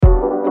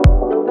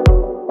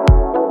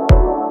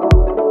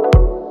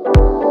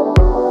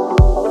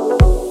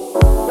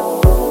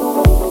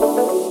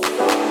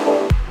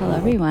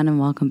everyone, and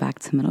welcome back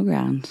to Middle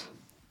Ground.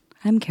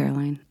 I'm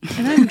Caroline.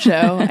 And I'm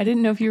Joe. I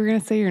didn't know if you were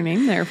going to say your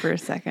name there for a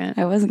second.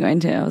 I wasn't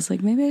going to. I was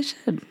like, maybe I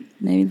should.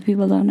 Maybe the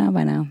people don't know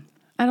by now.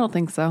 I don't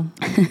think so.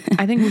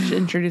 I think we should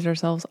introduce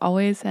ourselves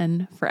always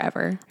and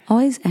forever.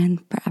 Always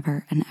and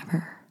forever and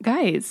ever.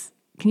 Guys,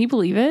 can you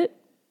believe it?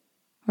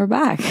 We're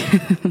back.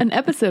 An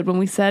episode when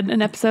we said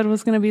an episode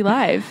was going to be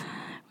live.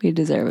 We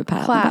deserve a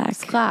pat on the back.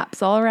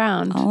 Claps all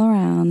around. All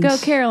around. Go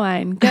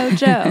Caroline. Go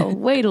Joe.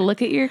 Way to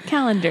look at your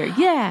calendar.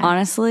 Yeah.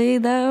 Honestly,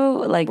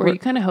 though, like... Were you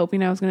kind of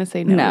hoping I was going to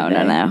say no?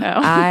 No.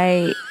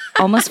 I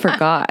almost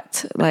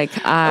forgot. Like,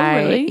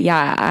 really?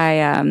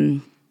 Yeah,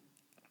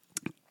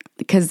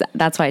 because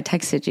that's why I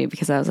texted you,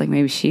 because I was like,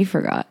 maybe she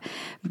forgot.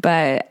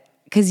 But,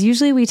 because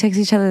usually we text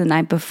each other the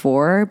night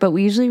before, but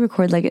we usually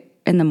record like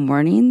in the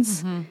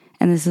mornings. Mm-hmm.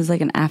 And this is like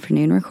an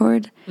afternoon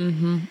record.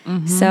 Mm-hmm,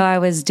 mm-hmm. So I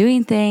was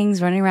doing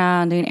things, running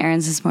around, doing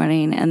errands this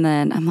morning. And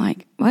then I'm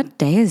like, what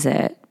day is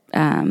it?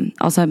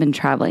 Also, I've been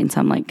traveling,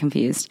 so I'm like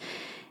confused.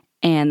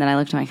 And then I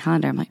looked at my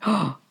calendar. I'm like,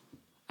 oh,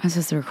 I'm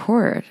supposed to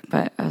record.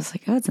 But I was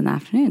like, oh, it's in the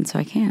afternoon, so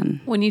I can.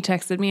 When you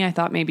texted me, I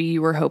thought maybe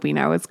you were hoping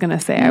I was going to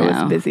say I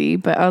was busy.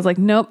 But I was like,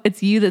 nope,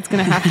 it's you that's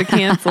going to have to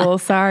cancel.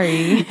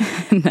 Sorry.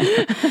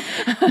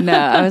 No,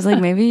 I was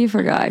like, maybe you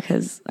forgot,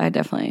 because I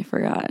definitely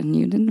forgot. And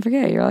you didn't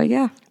forget. You're like,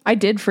 yeah. I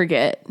did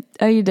forget.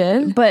 Oh, you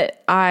did?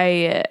 But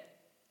I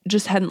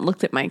just hadn't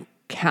looked at my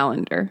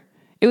calendar.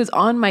 It was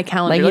on my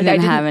calendar. Like you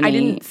didn't have any... I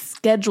didn't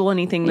schedule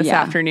anything this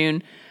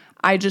afternoon.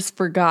 I just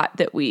forgot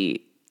that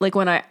like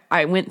when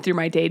I went through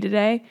my day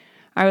today,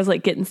 I was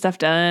like getting stuff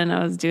done.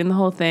 I was doing the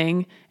whole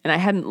thing, and I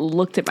hadn't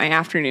looked at my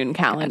afternoon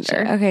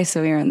calendar. Gotcha. Okay,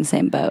 so we were in the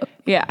same boat.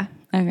 Yeah.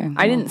 Okay.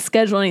 I didn't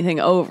schedule anything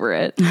over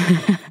it.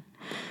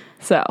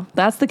 So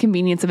that's the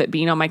convenience of it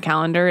being on my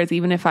calendar, is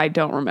even if I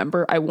don't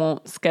remember, I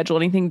won't schedule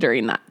anything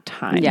during that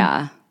time.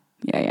 Yeah.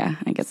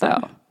 I get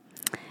that.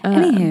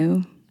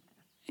 Anywho,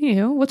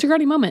 what's your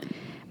grounding moment?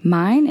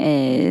 Mine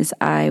is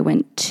I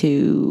went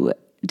to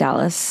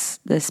Dallas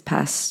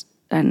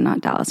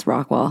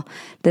Rockwell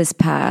this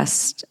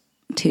past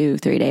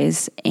 2-3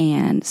 days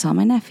and saw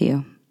my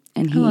nephew.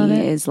 And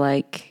he is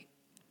like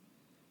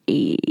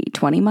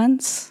 20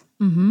 months.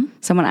 Mm-hmm.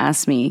 Someone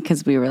asked me,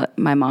 because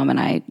my mom and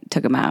I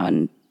took him out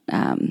and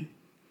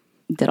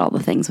did all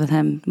the things with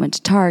him, went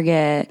to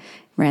Target,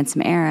 ran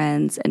some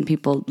errands, and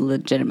people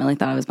legitimately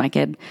thought I was my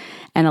kid.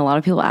 And a lot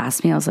of people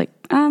asked me, I was like,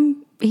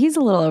 he's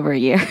a little over a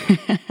year.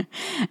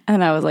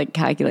 And I was like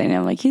calculating,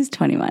 I'm like, he's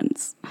 20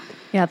 months.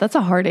 Yeah, that's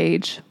a hard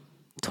age.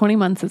 20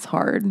 months is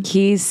hard.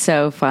 He's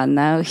so fun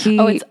though.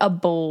 It's a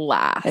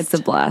blast. It's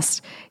a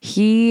blast.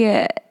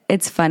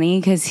 It's funny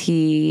because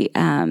he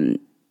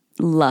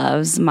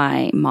loves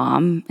my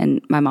mom,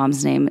 and my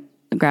mom's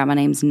grandma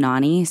name's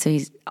Nani. So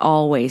he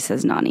always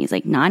says Nani. He's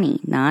like, Nani,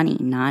 Nani,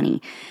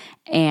 Nani.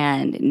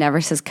 And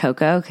never says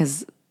Coco,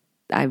 because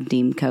I've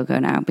deemed Coco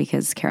now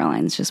because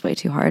Caroline's just way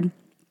too hard.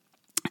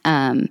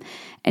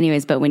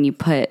 Anyways, but when you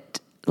put,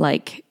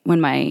 like,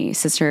 when my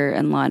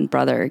sister-in-law and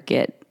brother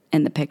get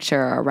in the picture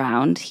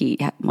around, he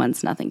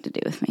wants nothing to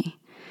do with me.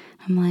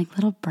 I'm like,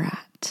 little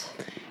brat.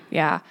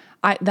 Yeah.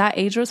 That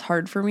age was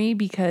hard for me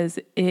because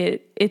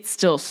it's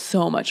still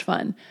so much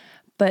fun.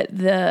 But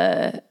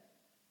the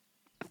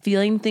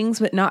feeling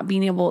things but not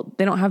being able,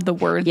 they don't have the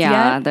words yet.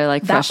 Yeah, they're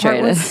like frustrated.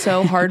 That part was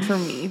so hard for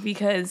me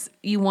because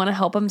you want to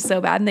help them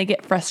so bad and they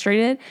get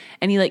frustrated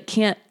and you like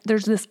can't,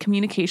 there's this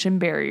communication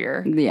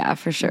barrier. Yeah,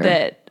 for sure.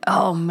 That,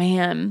 oh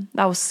man,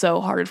 that was so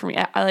hard for me.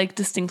 I like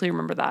distinctly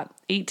remember that.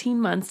 18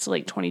 months to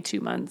like 22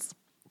 months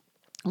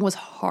was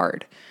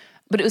hard,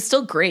 but it was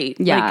still great.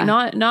 Yeah.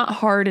 Like not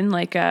hard in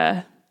like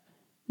it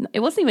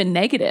wasn't even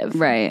negative.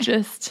 Right.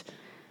 Just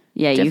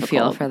difficult. You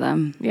feel for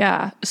them.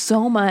 Yeah,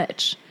 so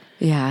much.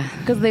 Yeah.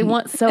 Because they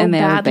want so and they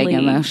badly.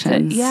 Have big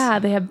emotions.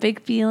 They have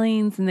big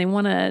feelings and they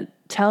want to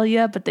tell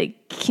you, but they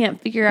can't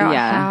figure out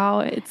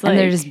how. It's like, and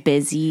they're just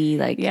busy.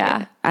 Like,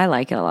 I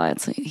like it a lot.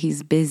 It's like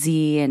he's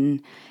busy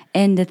and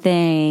into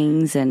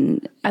things.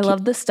 And I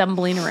love the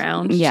stumbling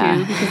around too,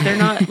 because they're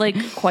not like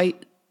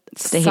quite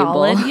stable.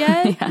 Solid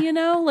yet, you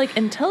know, like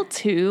until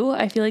 2,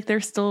 I feel like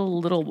they're still a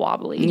little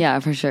wobbly. Yeah,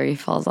 for sure. He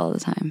falls all the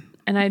time.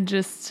 And I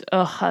just,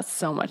 that's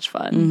so much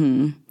fun.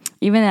 Mm-hmm.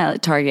 Even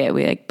at Target,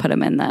 we like put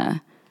him in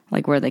the,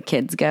 like where the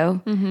kids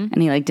go. Mm-hmm.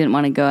 And he like didn't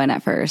want to go in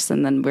at first.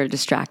 And then we're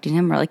distracting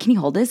him. We're like, can you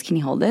hold this? Can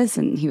you hold this?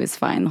 And he was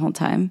fine the whole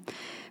time.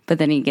 But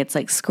then he gets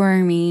like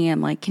squirmy.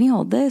 I'm like, can you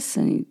hold this?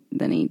 And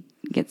then he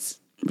gets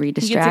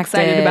redistracted. He gets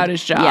excited about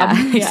his job.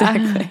 Yeah,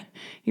 exactly.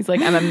 He's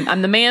like,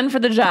 I'm the man for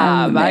the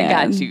job. I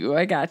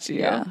got you.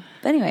 Yeah.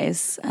 But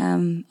anyways,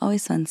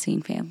 always fun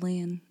seeing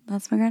family, and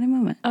that's my grounding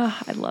moment. Oh,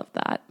 I love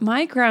that.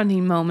 My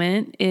grounding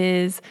moment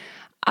is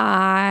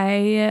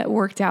I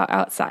worked out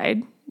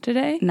outside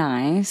today.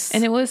 Nice.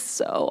 And it was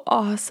so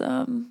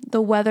awesome.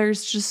 The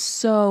weather's just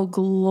so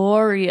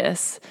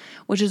glorious,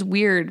 which is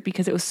weird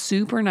because it was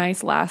super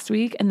nice last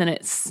week and then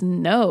it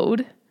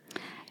snowed.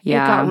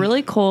 Yeah. It got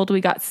really cold.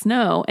 We got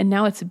snow and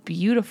now it's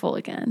beautiful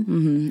again.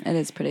 Mm-hmm. It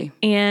is pretty.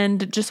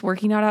 And just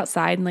working out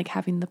outside and like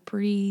having the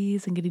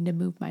breeze and getting to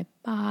move my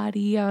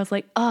body. I was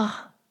like,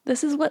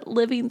 this is what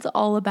living's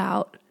all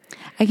about.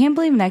 I can't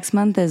believe next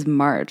month is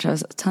March. I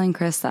was telling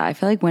Chris that. I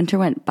feel like winter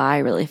went by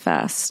really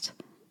fast.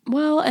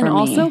 Well, and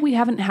also we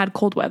haven't had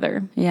cold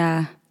weather.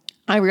 Yeah.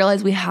 I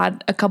realized we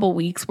had a couple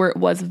weeks where it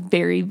was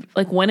very,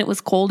 like when it was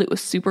cold, it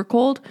was super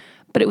cold,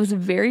 but it was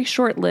very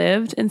short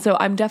lived. And so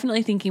I'm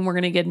definitely thinking we're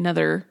going to get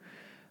another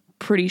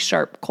pretty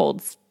sharp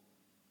cold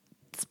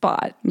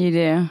spot. You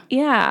do?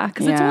 Yeah,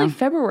 because it's only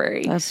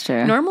February. That's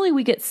true. Normally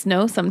we get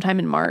snow sometime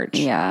in March.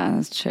 Yeah,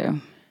 that's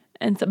true.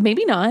 And so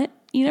maybe not.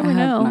 You never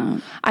know.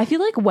 Not. I feel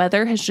like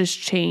weather has just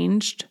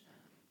changed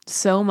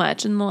so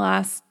much in the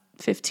last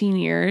 15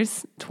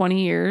 years,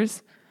 20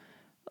 years.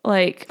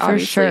 Like, for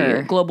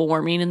obviously, global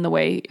warming and the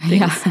way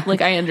things,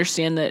 like, I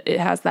understand that it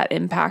has that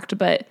impact,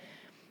 but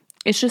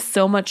it's just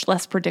so much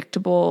less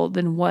predictable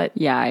than what.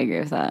 Yeah, I agree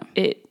with that.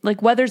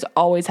 Like, weather's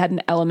always had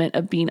an element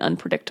of being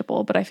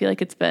unpredictable, but I feel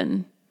like it's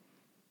been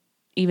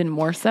even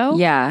more so.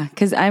 Yeah,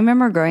 because I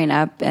remember growing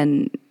up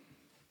and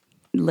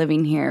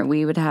living here,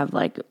 we would have,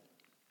 like,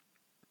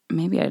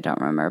 maybe I don't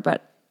remember,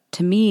 but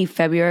to me,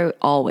 February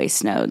always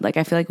snowed. Like,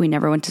 I feel like we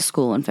never went to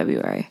school in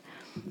February.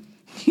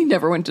 You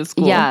never went to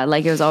school? Yeah,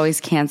 like it was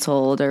always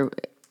canceled.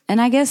 And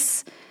I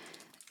guess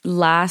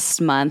last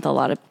month, a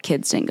lot of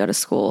kids didn't go to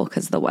school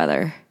because of the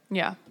weather.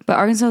 Yeah. But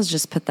Arkansas is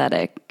just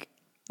pathetic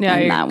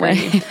in that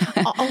way.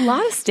 A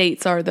lot of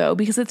states are, though,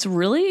 because it's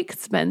really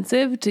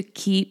expensive to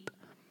keep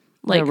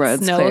like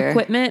snow clear.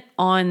 Equipment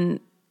on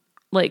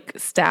like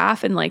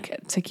staff and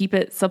like to keep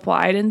it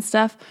supplied and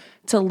stuff,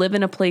 to live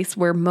in a place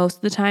where most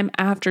of the time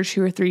after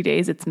 2 or 3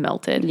 days it's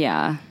melted.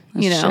 Yeah.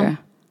 You know? True.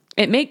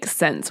 It makes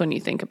sense when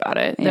you think about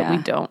it that we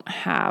don't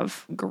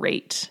have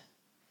great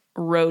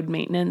road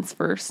maintenance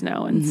for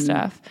snow and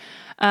stuff.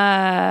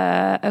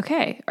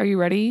 Okay. Are you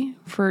ready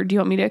do you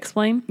want me to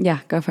explain? Yeah,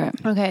 go for it.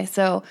 Okay.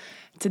 So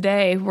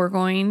today we're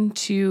going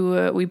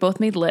to, we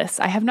both made lists.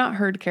 I have not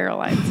heard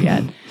Caroline's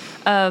yet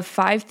of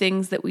 5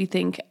 things that we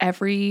think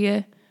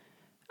I'm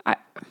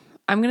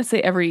going to say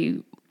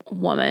every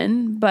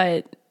woman,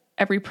 but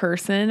every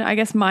person, I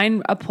guess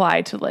mine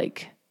apply to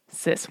like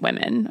cis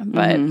women,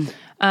 but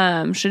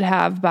should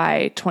have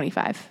by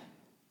 25.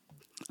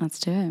 Let's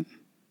do it.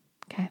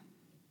 Okay.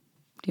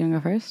 Do you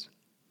want to go first?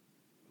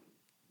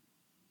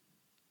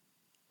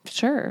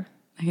 Sure.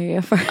 Okay,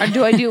 go first.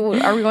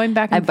 Are we going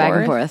back and forth? Back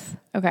and forth.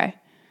 Okay.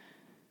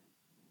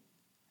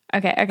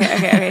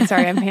 Okay.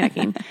 Sorry, I'm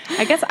panicking.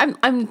 I guess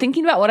I'm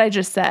thinking about what I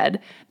just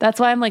said. That's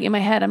why I'm like in my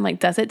head, I'm like,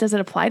 does it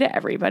apply to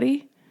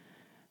everybody?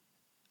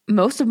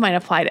 Most of mine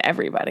apply to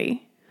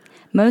everybody.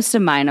 Most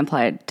of mine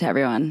applied to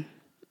everyone.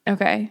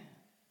 Okay.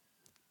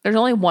 There's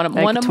only one of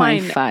mine.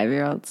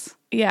 25-year-olds.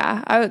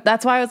 Yeah.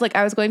 That's why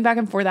I was going back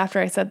and forth after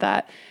I said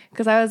that.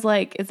 Because I was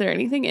like, is there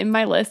anything in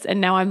my list? And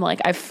now I'm like,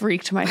 I've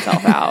freaked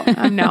myself out.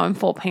 I'm now in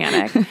full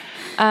panic.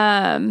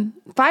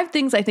 5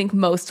 things I think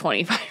most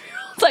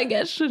 25-year-olds, I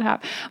guess, should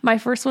have. My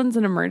first one's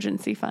an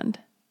emergency fund.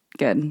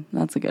 Good.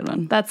 That's a good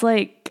one. That's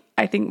like,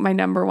 I think my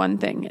number one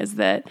thing is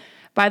that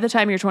by the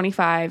time you're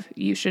 25,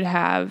 you should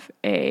have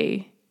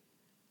a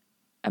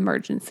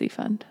emergency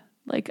fund,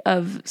 like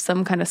of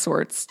some kind of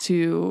sorts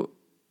to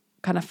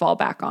kind of fall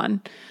back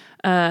on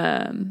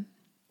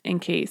in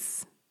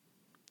case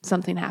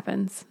something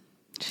happens.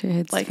 Shit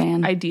hits like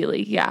fan.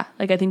 Ideally, yeah.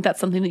 Like I think that's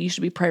something that you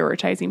should be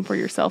prioritizing for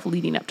yourself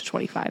leading up to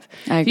 25.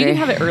 I agree. If you can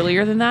have it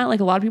earlier than that, like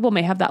a lot of people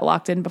may have that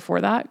locked in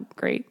before that,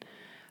 great.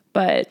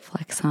 But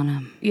flex on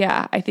them.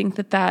 Yeah, I think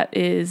that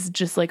is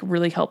just like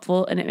really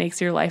helpful, and it makes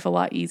your life a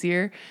lot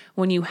easier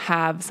when you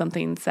have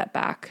something set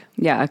back.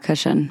 Yeah, a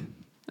cushion.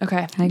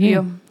 Okay,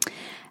 you.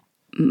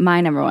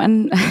 My number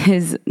one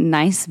is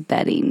nice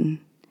bedding,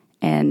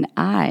 and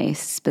I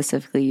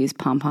specifically use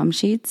pom-pom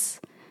sheets.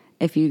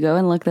 If you go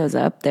and look those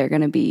up, they're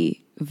going to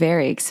be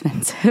very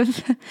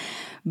expensive.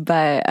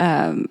 But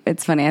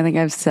it's funny. I think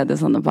I've said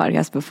this on the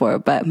podcast before,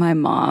 but my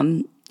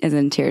mom is an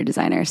interior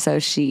designer, so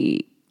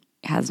she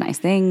has nice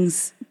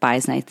things,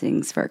 buys nice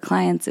things for her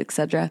clients,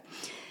 etc.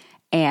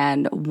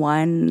 And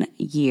one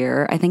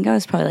year, I think I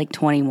was probably like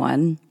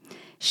 21,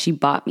 she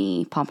bought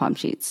me pom-pom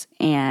sheets.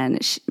 And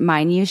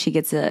mind you, she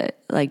gets a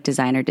like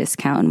designer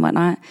discount and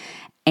whatnot.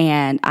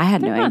 And I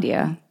had no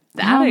idea.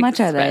 How much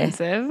are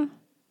they?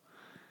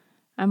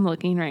 I'm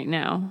looking right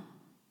now.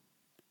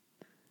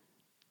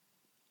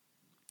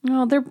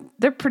 Well,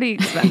 they're pretty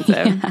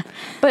expensive. Yeah.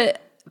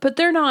 But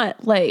they're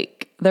not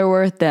like... They're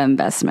worth the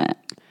investment.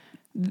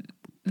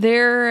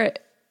 Their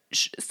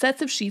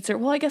sets of sheets are,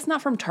 well, I guess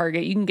not from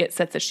Target. You can get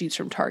sets of sheets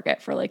from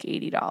Target for like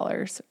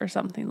 $80 or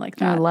something like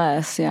that. Or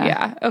less, yeah.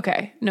 Yeah,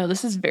 okay. No,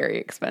 this is very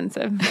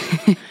expensive.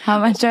 How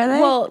much are they?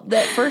 Well,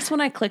 the first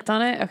when I clicked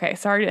on it, okay,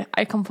 sorry,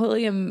 I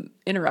completely am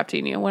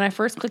interrupting you. When I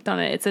first clicked on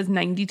it, it says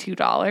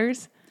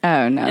 $92.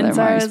 Oh, no, and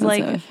so I was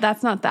expensive. like,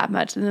 that's not that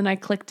much. And then I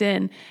clicked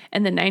in,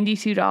 and the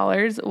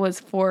 $92 was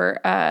for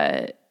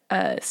a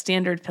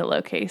standard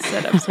pillowcase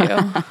setup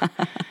too.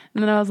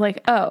 And then I was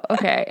like, oh,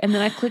 okay. And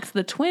then I clicked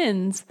the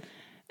twins,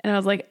 and I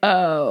was like,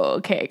 oh,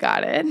 okay,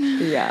 got it.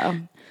 Yeah.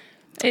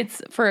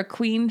 It's for a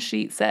queen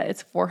sheet set.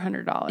 It's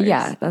 $400.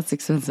 Yeah, that's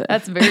expensive.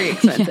 That's very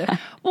expensive. Yeah.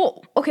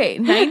 Well, okay,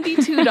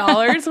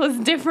 $92 was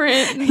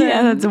different.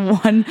 That's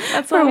one.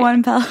 That's for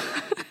one pillow.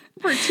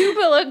 For 2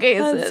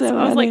 pillowcases. So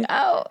I was like,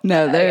 oh.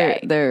 No,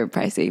 they're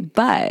pricey.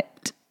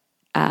 But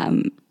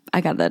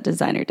I got the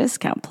designer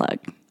discount plug.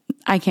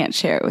 I can't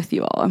share it with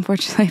you all,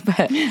 unfortunately,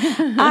 but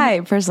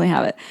I personally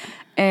have it.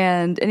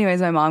 And anyways,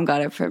 my mom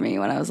got it for me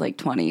when I was like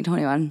 20,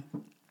 21.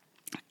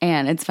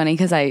 And it's funny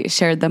because I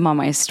shared them on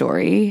my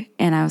story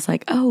and I was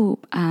like,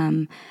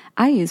 I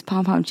use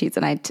pom-pom sheets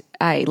and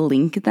I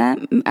link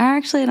them.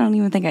 Actually, I don't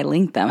even think I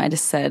linked them. I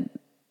just said,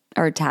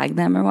 or tagged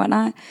them or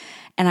whatnot.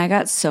 And I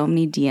got so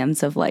many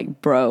DMs of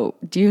like, bro,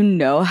 do you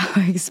know how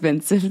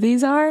expensive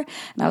these are?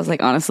 And I was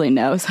like, honestly,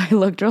 no. So I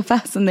looked real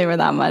fast and they were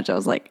that much. I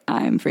was like,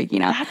 I'm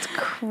freaking out. That's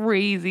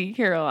crazy,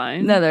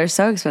 Caroline. No, they're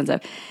so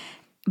expensive.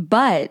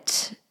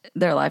 But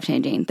they're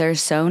life-changing. They're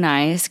so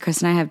nice.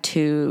 Chris and I have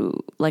two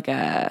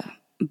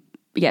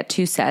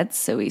sets.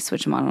 So we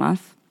switch them on and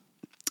off.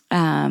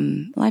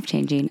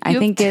 Life-changing. I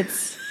think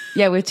it's,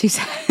 with 2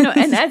 sets. No,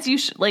 and as you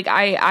should, like,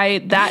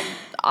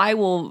 I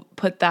will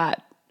put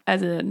that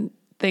as a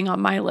thing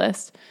on my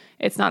list.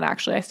 It's not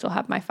actually, I still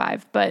have my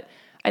 5, but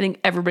I think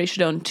everybody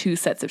should own 2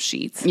 sets of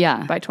sheets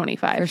by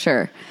 25. For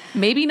sure.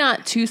 Maybe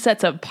not 2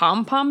 sets of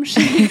pom-pom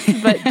sheets,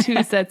 but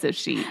 2 sets of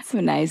sheets.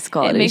 Nice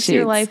quality sheets. It makes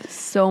your life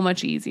so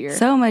much easier.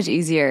 So much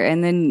easier.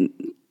 And then,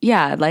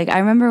 like I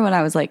remember when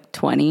I was like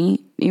 20,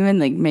 even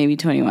like maybe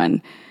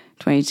 21,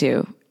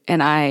 22,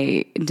 and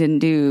I didn't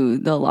do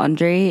the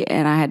laundry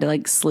and I had to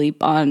like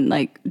sleep on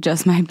like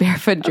just my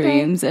barefoot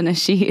dreams in a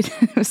sheet.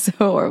 It was so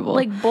horrible.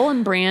 Like Bull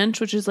and Branch,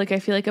 which is like, I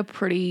feel like a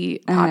pretty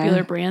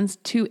popular brand's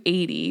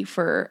 $280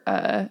 for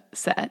a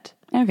set.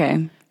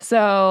 Okay.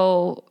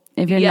 So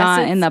if you're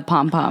not in the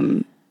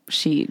pom-pom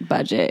sheet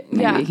budget,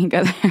 maybe you can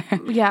go there.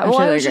 Yeah. Well,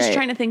 I was just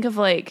trying to think of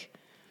like,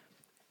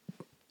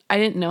 I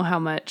didn't know how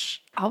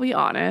much, I'll be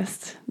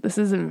honest. This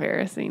is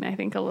embarrassing, I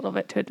think, a little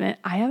bit to admit.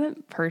 I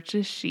haven't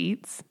purchased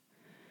sheets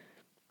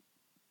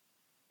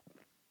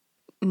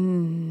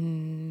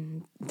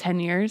 10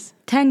 years.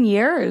 10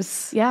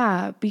 years?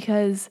 Yeah,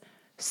 because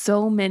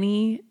so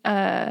many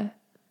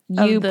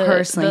you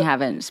personally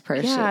haven't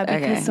purchased. Yeah,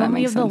 because so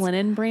many of the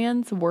linen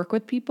brands work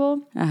with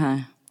people.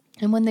 And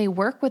when they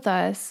work with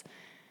us,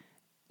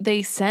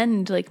 they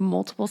send like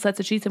multiple sets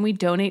of sheets and we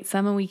donate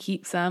some and we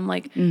keep some.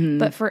 Like,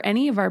 but for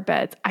any of our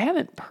beds, I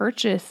haven't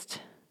purchased.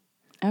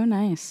 Oh,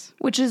 nice.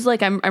 Which is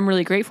like I'm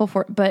really grateful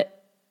for,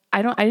 but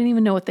I didn't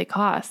even know what they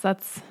cost.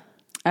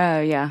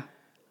 Oh yeah.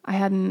 I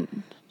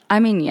hadn't. I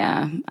mean,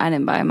 yeah, I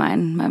didn't buy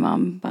mine. My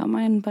mom bought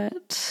mine,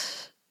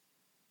 but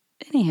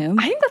anywho.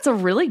 I think that's a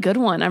really good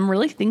one. I'm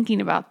really thinking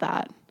about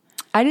that.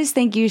 I just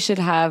think you should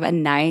have a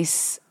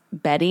nice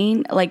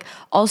bedding, like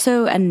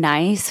also a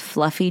nice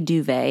fluffy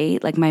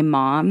duvet. Like my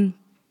mom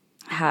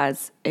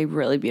has a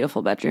really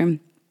beautiful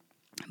bedroom,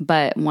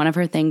 but one of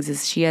her things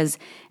is she has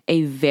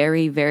a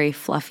very, very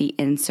fluffy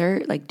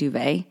insert, like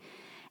duvet.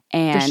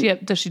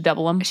 And does she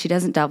double them? She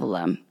doesn't double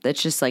them.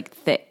 It's just like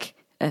thick.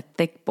 A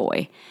thick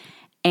boy.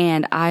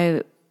 And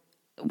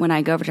when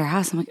I go over to her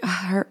house, I'm like,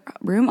 her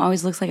room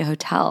always looks like a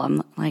hotel.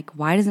 I'm like,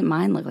 why doesn't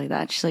mine look like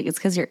that? She's like, it's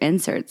because your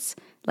insert's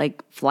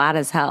like flat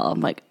as hell.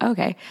 I'm like,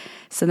 okay.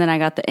 So then I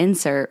got the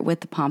insert with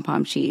the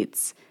pom-pom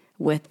sheets,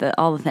 with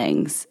all the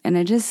things, and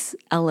it just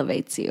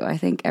elevates you. I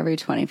think every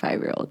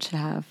 25-year-old should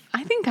have.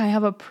 I think I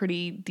have a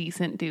pretty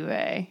decent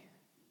duvet.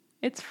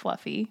 It's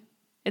fluffy.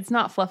 It's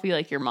not fluffy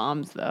like your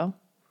mom's, though.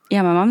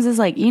 Yeah, my mom's is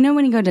like,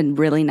 when you go to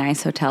really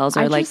nice hotels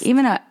or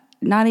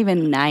not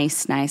even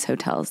nice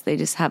hotels. They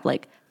just have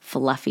like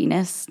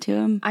fluffiness to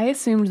them. I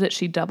assumed that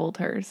she doubled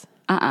hers.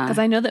 Because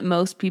I know that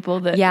most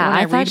people that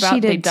I read about, she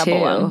did they double too.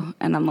 them.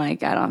 And I'm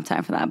like, I don't have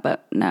time for that.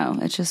 But no,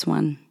 it's just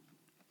one.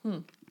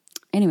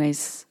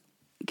 Anyways,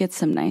 get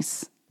some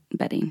nice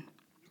bedding.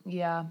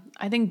 Yeah.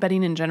 I think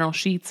bedding in general,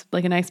 sheets,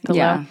 like a nice pillow.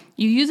 Yeah.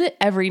 You use it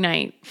every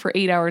night for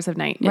 8 hours of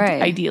night,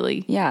 right.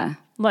 Ideally. Yeah.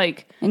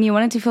 Like. And you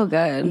want it to feel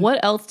good.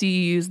 What else do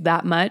you use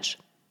that much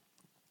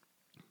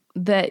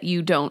that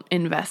you don't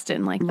invest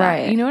in like that?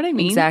 Right. You know what I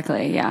mean?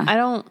 Exactly. Yeah. I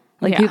don't.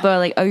 Like people are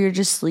like, oh, you're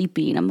just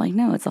sleeping. I'm like,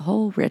 no, it's a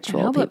whole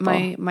ritual. I know, but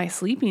my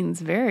sleeping's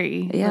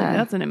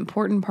that's an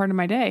important part of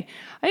my day.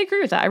 I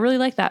agree with that. I really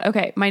like that.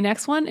 Okay, my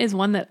next one is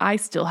one that I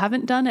still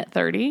haven't done at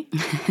 30,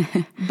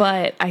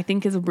 but I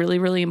think is really,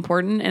 really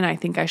important, and I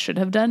think I should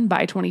have done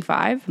by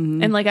 25.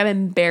 And like I'm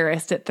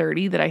embarrassed at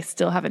 30 that I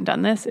still haven't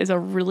done this, is a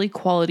really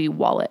quality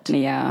wallet.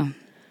 Yeah.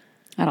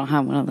 I don't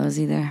have one of those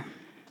either.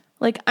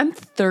 Like I'm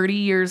 30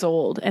 years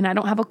old and I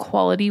don't have a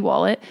quality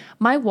wallet.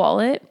 My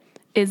wallet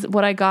is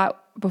what I got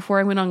before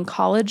I went on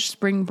college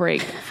spring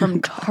break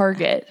from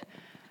Target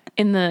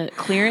in the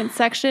clearance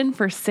section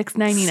for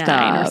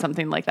 $6.99 or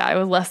something like that. It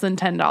was less than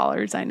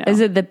 $10, I know. Is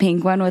it the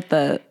pink one with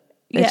the,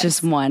 it's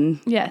just one?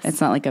 Yes.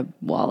 It's not like a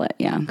wallet,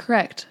 yeah.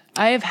 Correct.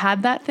 I have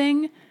had that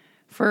thing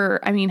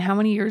for, how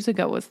many years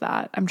ago was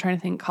that? I'm trying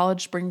to think.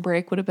 College spring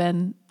break would have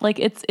been, like,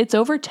 it's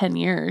over 10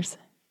 years.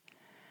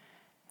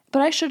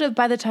 But I should have,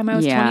 by the time I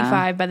was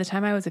 25, by the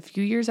time I was a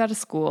few years out of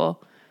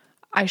school,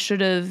 I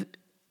should have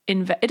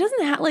it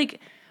doesn't have like,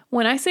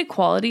 when I say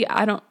quality,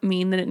 I don't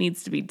mean that it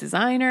needs to be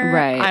designer.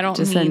 Right. I don't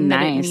mean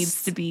that it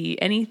needs to be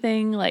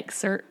anything like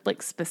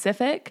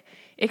specific.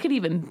 It could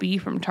even be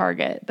from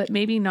Target, but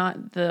maybe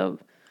not the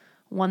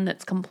one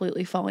that's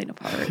completely falling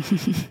apart.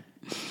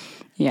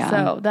 Yeah.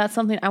 So that's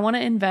something I want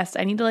to invest.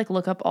 I need to like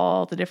look up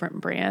all the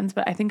different brands,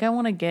 but I think I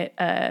want to get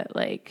a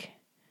like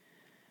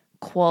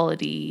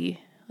quality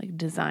like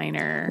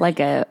designer, like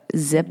a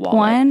zip wallet.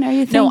 One. Are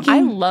you thinking? No,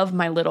 I love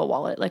my little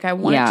wallet. Like I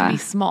want it to be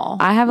small.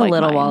 I have a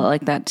little wallet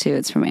like that too.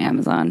 It's from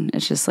Amazon.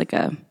 It's just like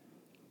a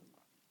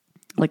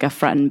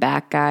front and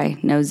back guy,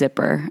 no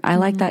zipper. I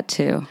like that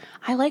too.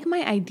 I like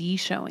my ID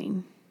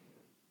showing.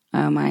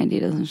 Oh, my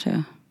ID doesn't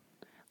show.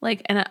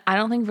 Like, and I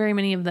don't think very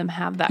many of them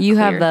have that. You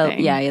clear have the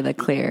thing the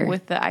clear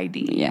with the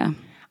ID. Yeah,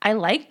 I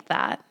like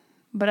that.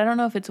 But I don't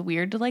know if it's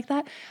weird to like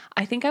that.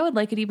 I think I would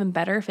like it even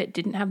better if it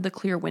didn't have the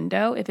clear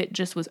window, if it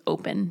just was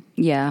open.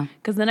 Yeah.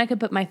 Because then I could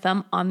put my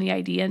thumb on the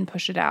ID and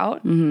push it out.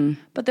 Mm-hmm.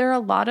 But there are a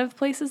lot of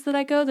places that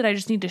I go that I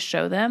just need to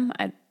show them.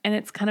 And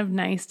it's kind of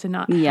nice to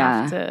not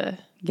have to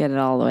get it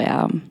all the way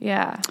out.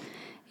 Yeah.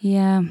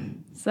 Yeah.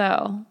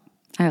 So.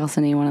 I also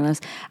need one of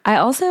those.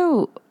 I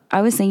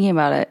was thinking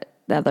about it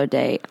the other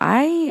day.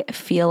 I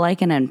feel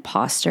like an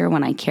imposter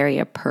when I carry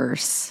a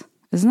purse.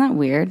 Isn't that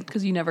weird?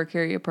 Because you never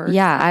carry a purse.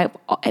 Yeah,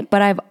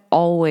 but I've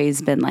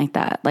always been like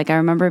that. Like I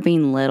remember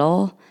being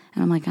little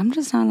and I'm like, I'm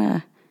just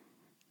not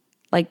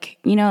like,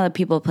 you know, that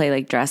people play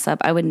like dress up.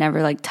 I would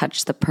never like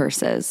touch the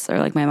purses, or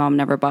like my mom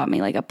never bought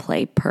me like a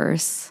play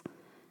purse.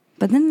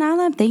 But then now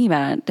that I'm thinking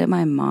about it, did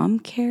my mom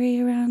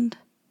carry around?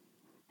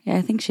 Yeah,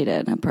 I think she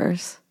did, a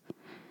purse.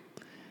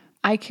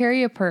 I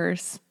carry a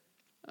purse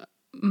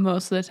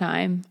most of the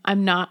time.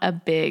 I'm not a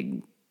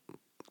big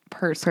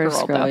purse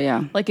girl though.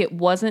 Yeah. Like it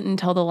wasn't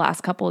until the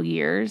last couple of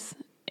years.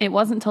 It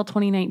wasn't until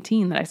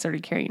 2019 that I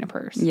started carrying a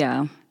purse.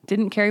 Yeah.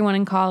 Didn't carry one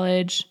in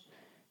college.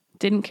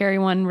 Didn't carry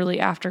one really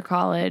after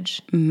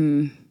college.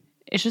 Mm-hmm.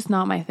 It's just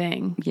not my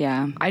thing.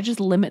 Yeah. I just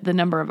limit the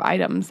number of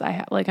items I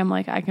have. Like I'm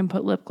like, I can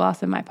put lip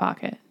gloss in my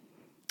pocket.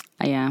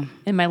 Yeah.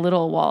 In my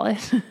little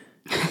wallet.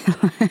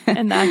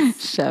 And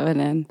that's shove it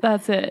in.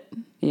 That's it.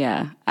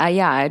 Yeah.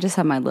 I just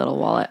have my little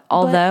wallet.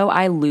 Although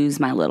I lose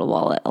my little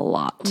wallet a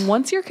lot.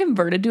 Once you're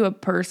converted to a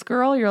purse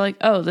girl, you're like,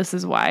 oh, this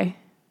is why.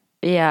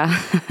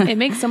 Yeah. It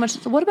makes so much.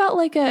 What about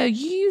like I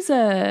use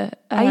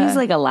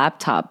like a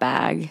laptop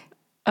bag.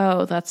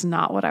 Oh, that's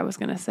not what I was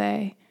going to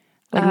say.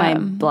 Like my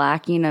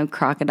black,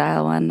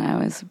 crocodile one.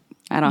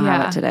 I don't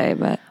have it today,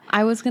 but.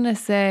 I was going to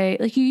say,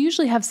 like you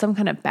usually have some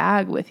kind of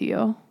bag with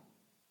you.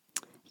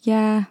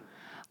 Yeah.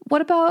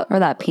 What about. Or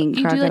that pink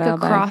crocodile you do like a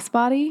bag.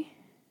 crossbody?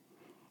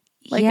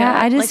 Like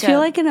I just feel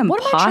like an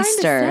imposter. What am I trying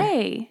to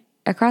say?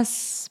 A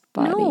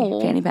crossbody.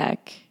 No. Fanny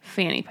pack.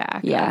 Fanny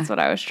pack. Yeah. That's what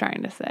I was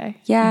trying to say.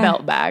 Yeah.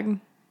 Belt bag.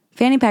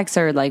 Fanny packs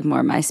are like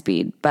more my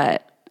speed,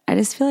 but I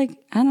just feel like,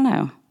 I don't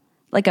know.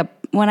 Like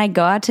when I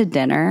go out to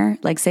dinner,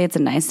 like say it's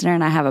a nice dinner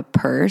and I have a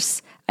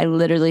purse, I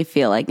literally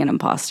feel like an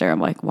imposter. I'm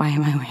like, why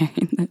am I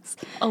wearing this?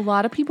 A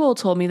lot of people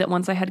told me that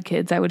once I had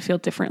kids, I would feel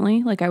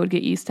differently. Like I would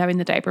get used to having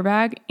the diaper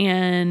bag,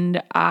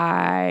 and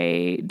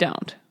I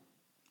don't.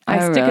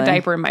 I stick a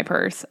diaper in my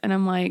purse, and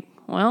I'm like,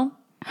 well,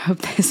 hope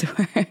this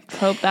works.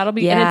 Hope that'll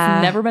be, and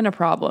it's never been a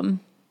problem.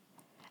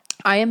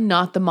 I am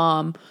not the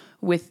mom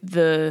with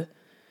the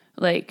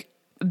like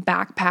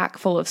backpack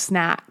full of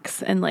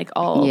snacks and like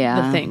all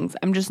the things.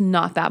 I'm just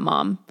not that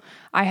mom.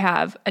 I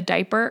have a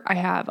diaper. I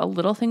have a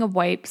little thing of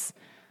wipes,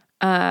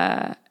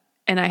 and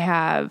I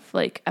have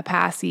like a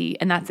passy,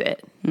 and that's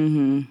it.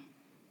 Mm-hmm.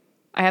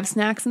 I have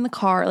snacks in the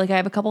car. Like I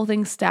have a couple of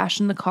things stashed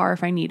in the car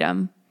if I need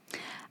them.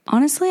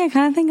 Honestly, I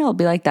kind of think I'll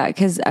be like that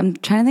because I'm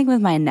trying to think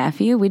with my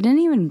nephew. We didn't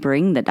even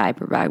bring the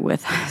diaper bag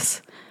with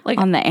us like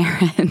on the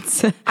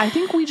errands. I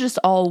think we just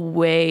all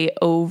way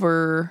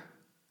overdo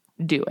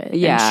it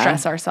and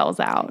stress ourselves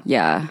out.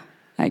 Yeah,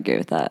 I agree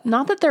with that.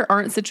 Not that there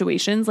aren't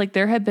situations. Like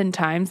there have been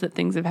times that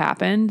things have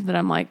happened that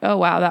I'm like, oh,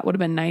 wow, that would have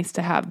been nice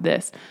to have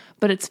this.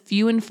 But it's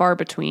few and far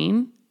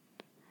between.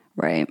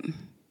 Right.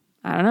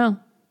 I don't know.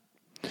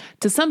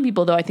 To some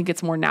people, though, I think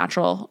it's more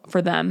natural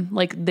for them.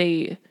 Like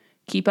they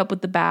keep up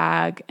with the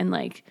bag, and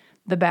like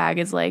the bag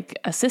is like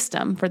a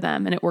system for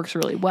them, and it works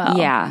really well.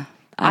 Yeah.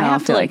 I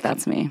have to like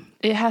that's me.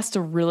 It has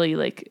to really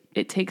like,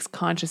 it takes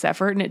conscious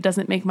effort, and it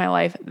doesn't make my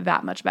life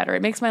that much better.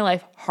 It makes my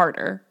life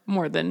harder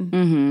more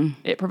than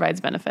it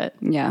provides benefit.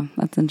 Yeah,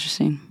 that's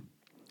interesting.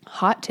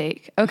 Hot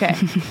take. Okay.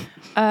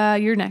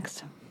 You're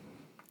next.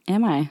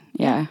 Am I?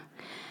 Yeah.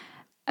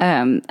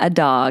 A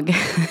dog.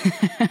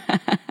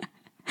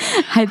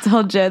 I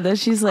told Jo that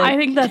she's like... I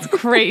think that's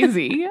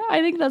crazy. I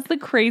think that's the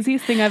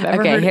craziest thing I've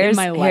ever heard in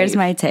my life. Here's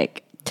my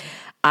take.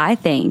 I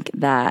think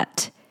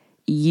that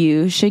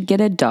you should get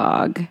a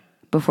dog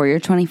before you're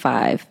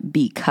 25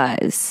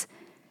 because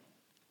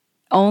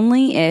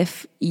only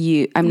if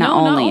you... not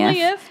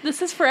only if.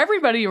 This is for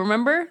everybody,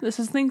 remember? This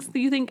is things that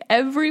you think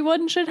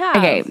everyone should have.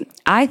 Okay,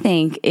 I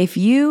think if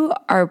you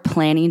are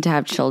planning to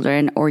have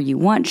children or you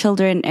want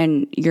children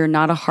and you're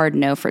not a hard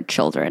no for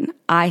children,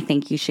 I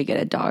think you should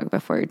get a dog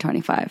before you're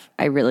 25.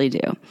 I really do.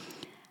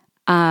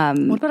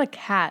 What about a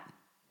cat?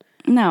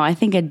 No, I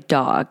think a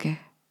dog.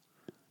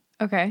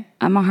 Okay.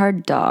 I'm a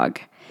hard dog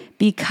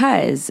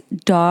because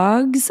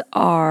dogs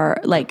are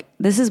like,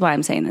 this is why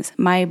I'm saying this.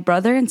 My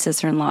brother and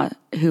sister-in-law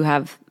who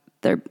have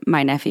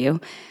my nephew,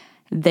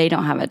 they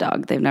don't have a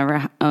dog. They've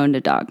never owned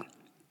a dog.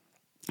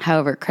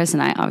 However, Chris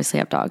and I obviously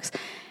have dogs.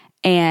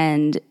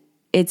 And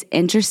it's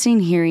interesting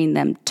hearing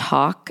them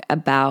talk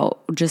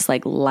about just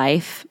like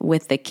life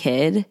with the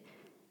kid.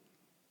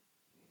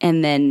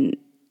 And then,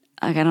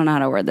 like, I don't know how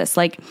to word this.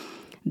 Like,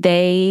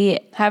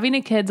 having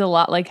a kid's a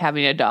lot like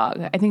having a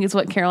dog. I think it's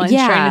what Caroline's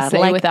trying to say,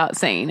 like, without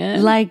saying it.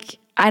 Like,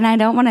 and I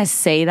don't want to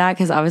say that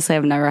because obviously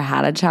I've never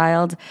had a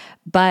child,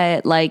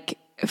 but like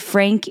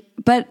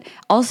but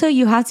also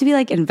you have to be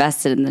like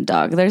invested in the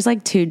dog. There's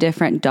like two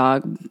different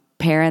dog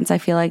parents. I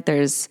feel like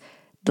there's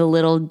the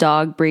little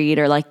dog breed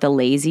or like the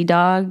lazy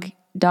dog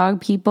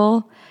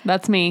people.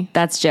 That's me.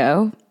 That's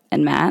Joe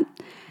and Matt.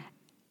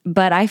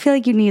 But I feel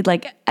like you need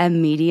like a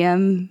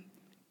medium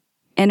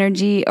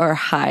energy or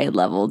high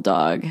level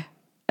dog.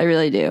 I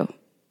really do.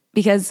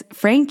 Because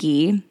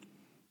Frankie,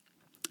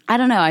 I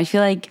don't know. I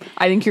feel like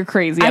I think you're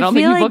crazy. I don't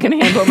think people can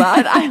handle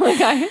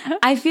that.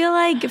 I feel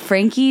like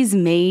Frankie's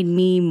made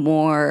me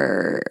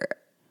more.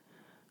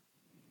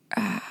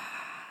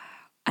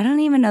 I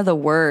don't even know the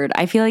word.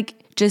 I feel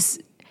like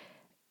just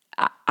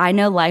I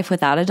know life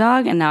without a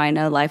dog, and now I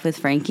know life with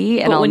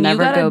Frankie, and I'll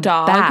never go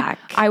back.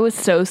 I was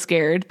so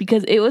scared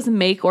because it was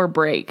make or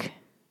break.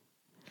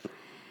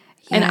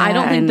 Yeah, and I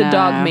don't think the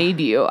dog made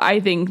you.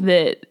 I think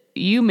that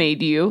you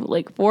made you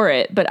like for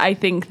it. But I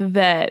think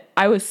that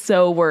I was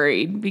so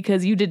worried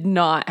because you did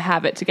not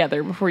have it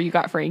together before you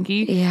got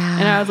Frankie. Yeah.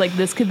 And I was like,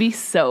 this could be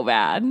so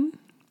bad.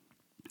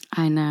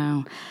 I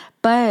know.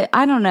 But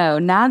I don't know.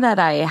 Now that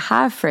I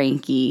have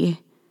Frankie,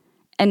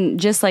 and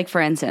just like, for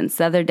instance,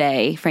 the other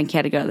day, Frankie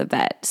had to go to the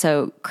vet.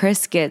 So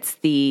Chris gets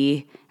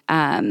the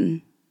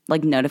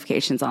like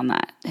notifications on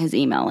that, his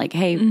email, like,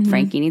 hey,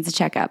 Frankie needs a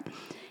checkup.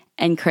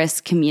 And Chris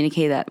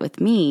communicated that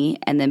with me,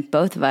 and then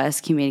both of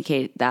us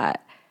communicate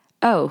that,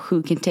 oh,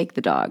 who can take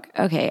the dog?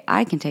 Okay,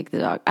 I can take the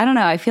dog. I don't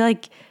know. I feel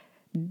like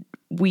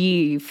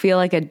we feel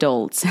like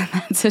adults in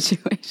that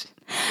situation.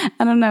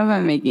 I don't know if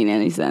I'm making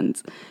any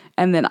sense.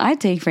 And then I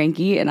take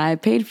Frankie, and I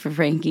paid for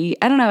Frankie.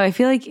 I don't know. I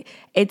feel like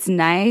it's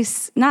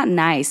nice. Not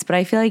nice, but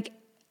I feel like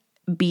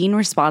being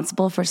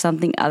responsible for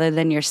something other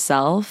than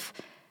yourself,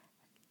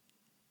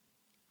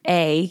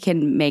 A,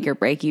 can make or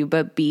break you,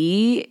 but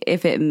B,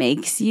 if it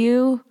makes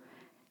you,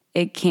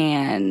 it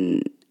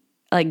can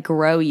like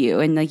grow you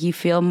and like you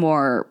feel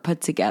more put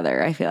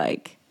together. I feel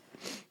like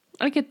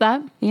I get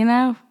that. You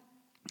know?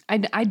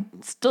 I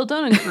still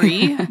don't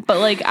agree, but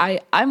like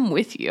I'm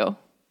with you.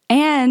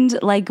 And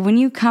like when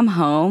you come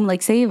home,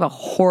 like say you have a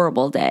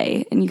horrible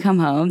day and you come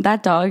home,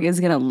 that dog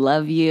is going to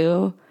love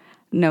you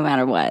no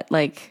matter what.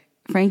 Like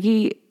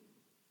Frankie,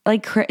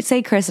 like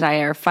say Chris and I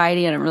are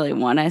fighting and I really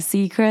want to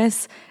see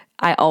Chris.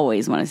 I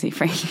always want to see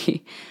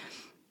Frankie.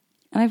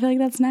 And I feel like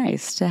that's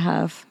nice to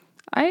have.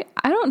 I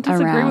don't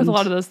disagree with a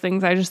lot of those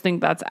things. I just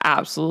think that's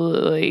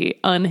absolutely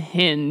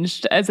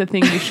unhinged as a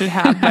thing you should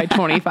have by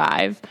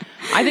 25.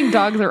 I think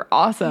dogs are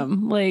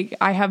awesome. Like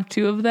I have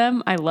 2 of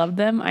them. I love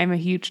them. I'm a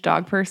huge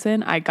dog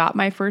person. I got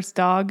my first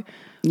dog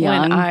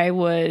when I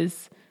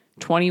was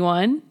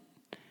 21.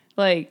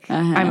 Like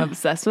I'm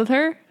obsessed with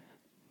her.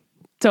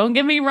 Don't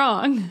get me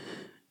wrong.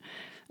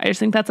 I just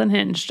think that's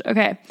unhinged.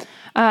 Okay.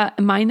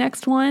 My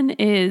next one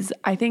is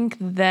I think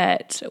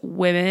that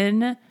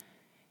women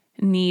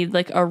need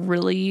like a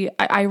really,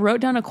 I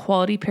wrote down a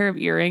quality pair of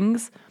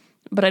earrings,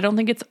 but I don't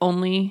think it's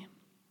only,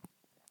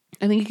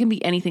 I think it can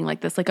be anything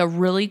like this, like a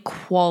really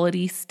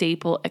quality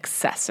staple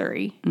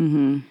accessory.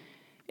 Mm-hmm.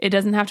 It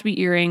doesn't have to be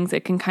earrings.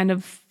 It can kind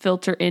of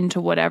filter into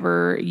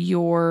whatever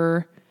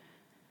your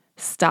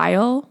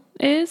style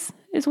is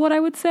what I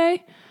would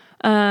say.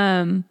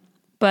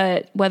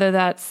 But whether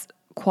that's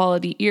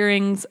quality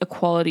earrings, a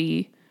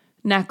quality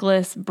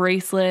necklace,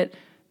 bracelet,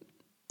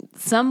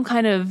 some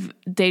kind of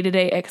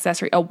day-to-day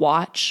accessory, a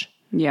watch.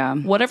 Yeah.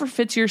 Whatever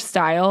fits your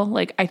style.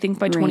 Like I think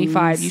by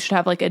 25, you should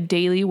have like a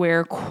daily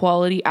wear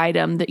quality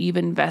item that you've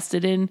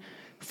invested in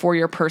for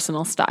your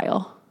personal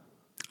style.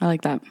 I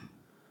like that.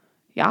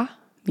 Yeah?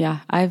 Yeah.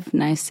 I have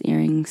nice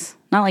earrings.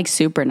 Not like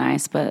super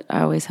nice, but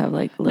I always have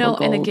like little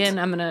gold. And again,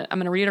 I'm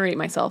gonna reiterate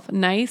myself.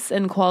 Nice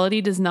and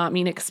quality does not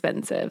mean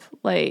expensive.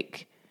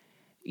 Like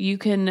you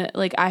can,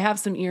 like I have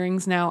some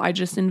earrings now. I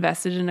just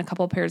invested in a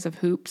couple pairs of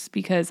hoops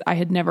because I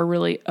had never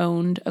really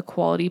owned a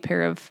quality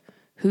pair of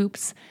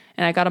hoops.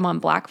 And I got them on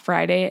Black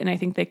Friday and I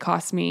think they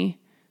cost me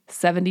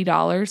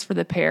 $70 for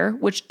the pair,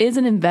 which is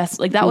an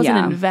like that was an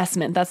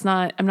investment. That's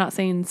not, I'm not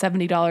saying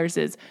 $70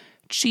 is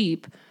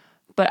cheap,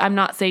 but I'm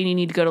not saying you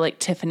need to go to like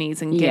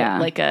Tiffany's and get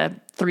like a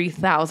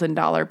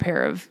 $3,000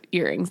 pair of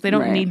earrings. They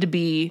don't need to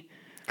be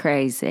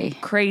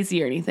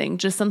crazy or anything.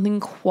 Just something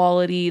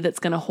quality that's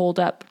going to hold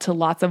up to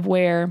lots of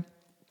wear.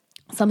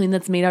 something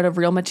that's made out of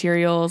real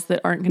materials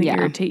that aren't going to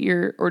irritate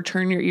or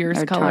turn your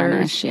ears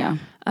colors.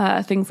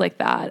 Tarnish, things like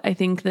that. I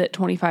think that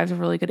 25 is a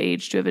really good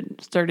age to have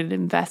started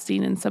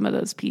investing in some of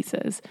those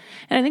pieces.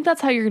 And I think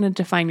that's how you're going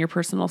to define your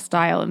personal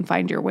style and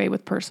find your way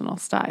with personal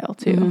style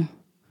too.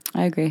 Mm-hmm.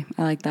 I agree.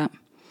 I like that.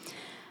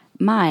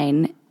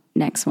 Mine,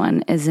 next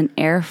one, is an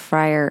air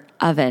fryer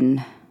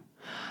oven.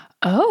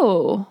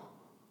 Oh.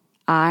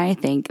 I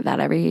think that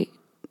every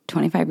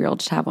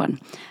 25-year-old should have one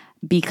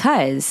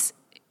because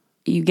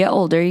you get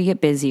older, you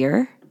get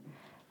busier.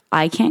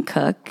 I can't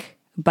cook,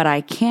 but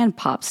I can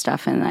pop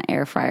stuff in the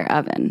air fryer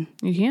oven.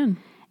 You can.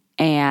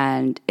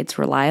 And it's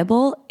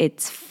reliable,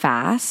 it's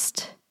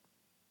fast,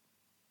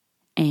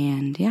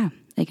 and yeah,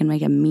 they can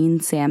make a mean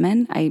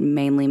salmon. I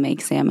mainly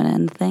make salmon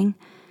in the thing.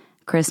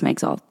 Chris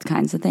makes all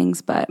kinds of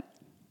things, but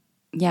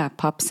yeah,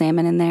 pop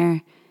salmon in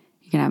there.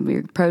 You can have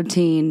your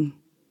protein.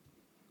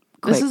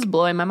 Quick. This is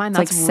blowing my mind.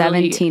 That's like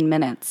 17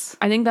 minutes.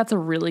 I think that's a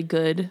really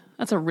good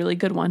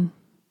one.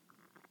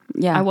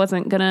 Yeah. I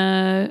wasn't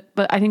gonna,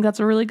 but I think that's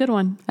a really good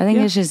one. I think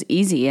it's just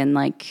easy, and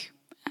like,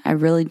 I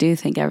really do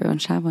think everyone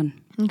should have one.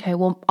 Okay,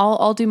 well,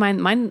 I'll do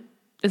mine. Mine,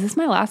 is this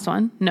my last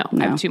one? No,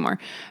 I have two more.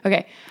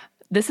 Okay.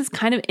 This is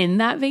kind of in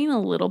that vein a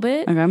little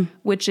bit,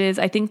 which is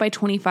I think by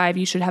 25,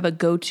 you should have a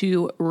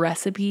go-to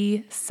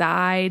recipe,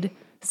 side,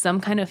 some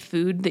kind of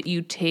food that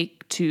you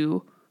take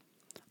to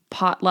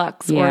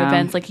potlucks or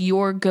events, like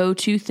your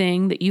go-to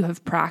thing that you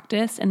have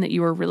practiced and that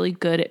you are really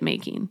good at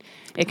making.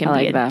 It can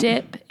be a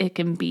dip, it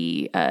can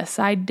be a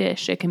side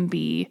dish, it can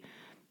be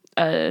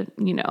a,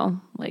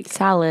 like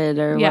salad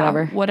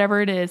or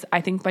whatever it is.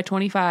 I think by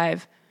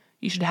 25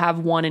 you should have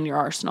one in your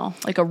arsenal,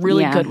 like a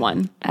really good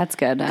one. That's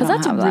good. Because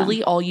that's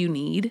really all you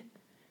need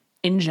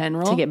in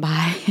general to get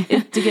by.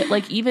 To get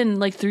like even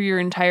like through your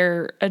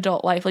entire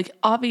adult life. Like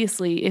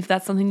obviously if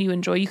that's something you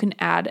enjoy, you can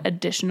add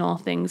additional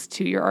things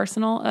to your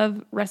arsenal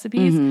of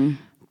recipes.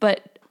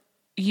 But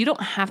you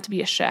don't have to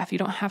be a chef. You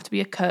don't have to be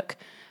a cook.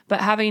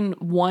 But having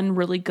one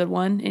really good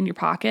one in your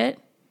pocket,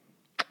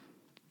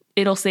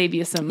 it'll save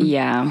you some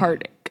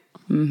heartache.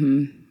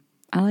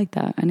 I like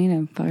that. I need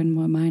to find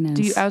what mine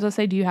is. I was going to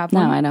say, do you have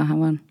one? No, I don't have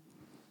one.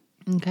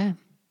 Okay.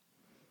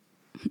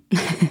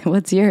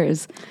 What's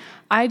yours?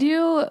 I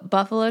do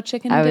buffalo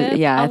chicken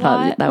dip. I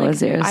thought that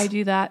was yours. I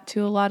do that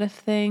to a lot of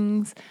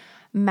things.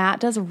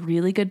 Matt does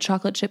really good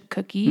chocolate chip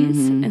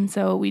cookies. And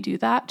so we do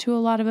that to a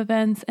lot of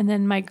events. And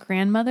then my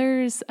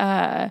grandmother's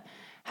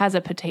has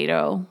a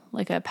potato,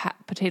 like a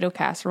potato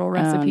casserole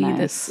recipe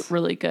that's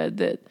really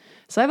good.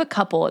 So I have a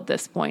couple at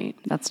this point.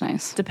 That's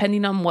nice.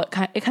 Depending on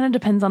it kind of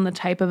depends on the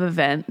type of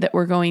event that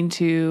we're going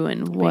to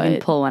and what. We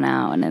can pull one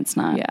out and it's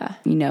not,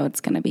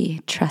 it's going to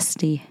be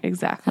trusty.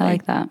 Exactly. I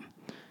like that.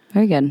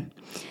 Very good.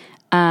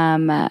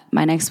 My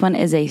next one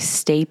is a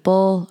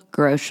staple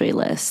grocery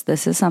list.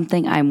 This is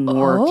something I'm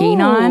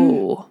working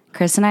on.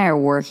 Chris and I are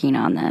working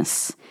on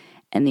this.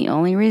 And the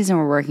only reason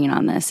we're working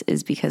on this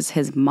is because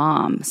his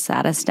mom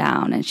sat us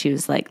down and she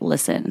was like,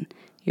 listen,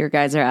 your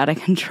guys are out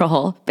of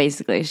control.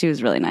 Basically, she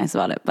was really nice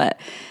about it. But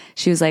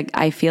she was like,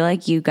 I feel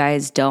like you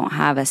guys don't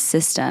have a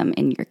system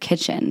in your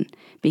kitchen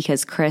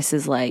because Chris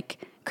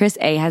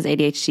A has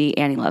ADHD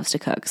and he loves to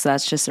cook. So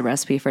that's just a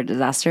recipe for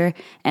disaster.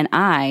 And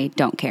I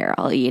don't care.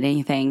 I'll eat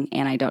anything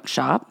and I don't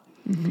shop.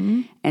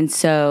 And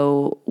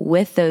so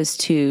with those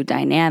two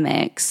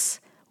dynamics,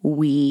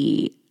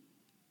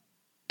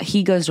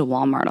 he goes to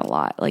Walmart a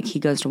lot. Like he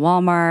goes to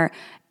Walmart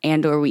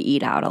and or we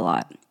eat out a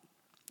lot.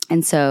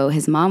 And so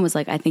his mom was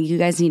like, I think you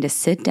guys need to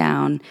sit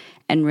down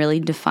and really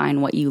define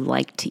what you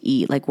like to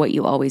eat, like what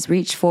you always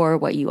reach for,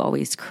 what you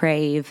always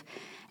crave.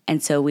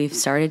 And so we've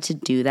started to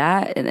do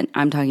that. And then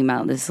I'm talking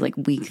about this is like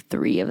week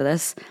 3 of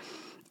this.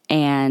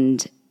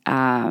 And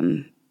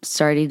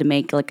started to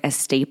make like a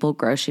staple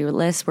grocery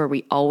list where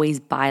we always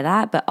buy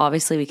that. But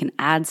obviously we can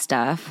add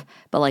stuff,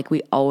 but like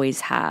we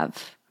always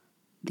have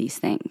these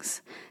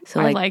things.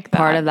 So like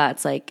part of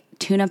that's like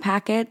tuna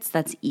packets.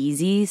 That's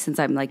easy since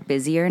I'm like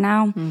busier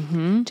now.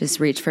 Just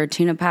reach for a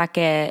tuna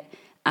packet,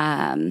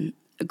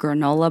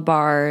 granola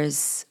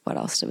bars. What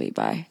else do we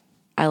buy?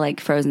 I like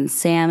frozen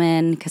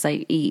salmon because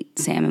I eat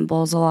salmon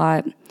bowls a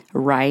lot.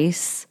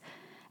 Rice.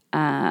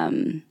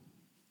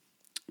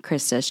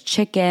 Chris does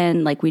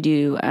chicken. Like we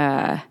do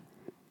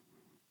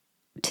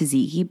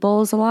tzatziki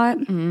bowls a lot.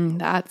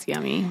 That's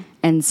yummy.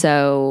 And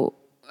so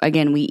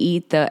again, we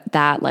eat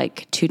that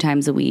like 2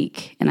 times a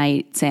week, and I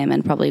eat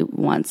salmon probably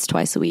once,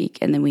 twice a week,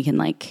 and then we can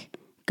like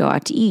go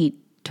out to eat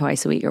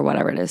twice a week or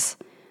whatever it is.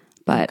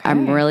 But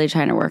I'm really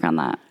trying to work on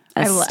that.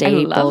 A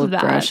staple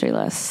grocery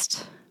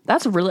list.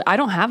 That's really, I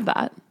don't have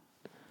that.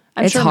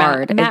 It's sure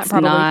hard. Matt it's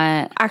probably,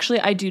 not. Actually,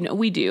 I do know.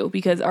 We do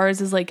because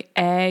ours is like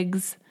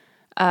eggs,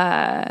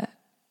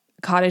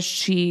 cottage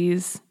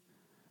cheese,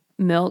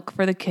 milk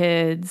for the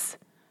kids.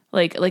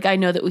 Like I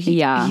know that he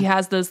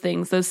has those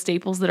things, those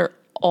staples that are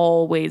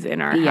always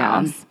in our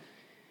house.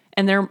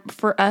 And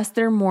for us,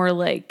 they're more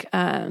like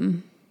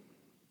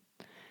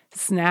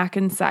snack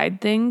and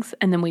side things,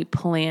 and then we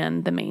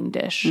plan the main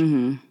dish.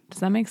 Does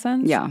that make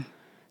sense? Yeah.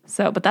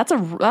 So, but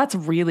that's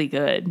really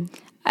good.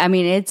 I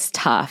mean, it's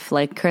tough.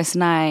 Like Chris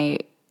and I,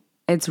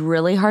 it's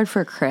really hard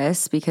for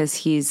Chris because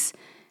he's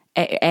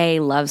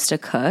loves to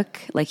cook.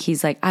 Like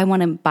he's like, I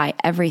want to buy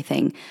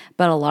everything,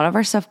 but a lot of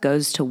our stuff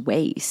goes to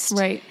waste.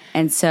 Right.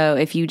 And so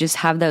if you just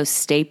have those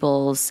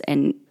staples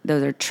and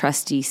those are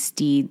trusty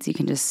steeds, you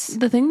can just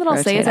The thing that I'll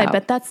say is out. I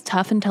bet that's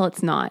tough until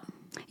it's not.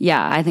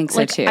 Yeah, I think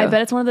so too. I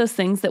bet it's one of those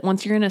things that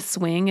once you're in a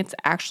swing, it's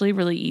actually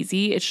really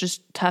easy. It's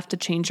just tough to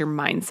change your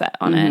mindset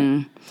on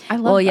it. I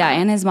love that. Yeah,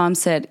 and his mom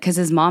said, because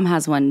his mom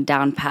has one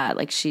down pat,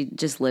 like she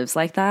just lives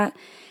like that.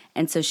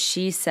 And so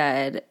she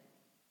said,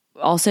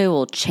 also it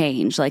will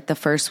change. Like the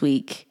first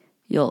week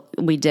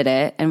we did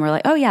it and we're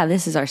like, oh yeah,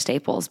 this is our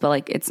staples. But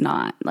like, it's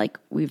not. Like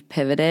we've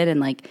pivoted and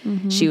like,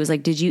 she was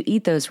like, did you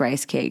eat those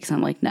rice cakes?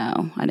 I'm like,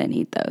 no, I didn't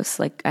eat those.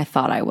 Like I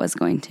thought I was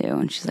going to.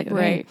 And she's like, okay.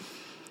 Right.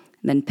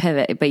 Then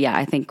pivot. But yeah,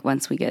 I think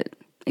once we get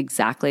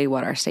exactly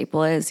what our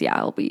staple is, yeah,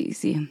 it'll be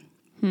easy.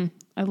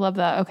 I love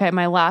that. Okay,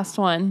 my last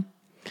one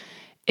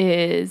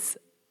is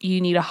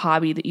you need a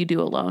hobby that you do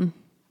alone.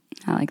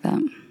 I like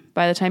that.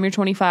 By the time you're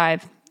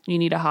 25, you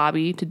need a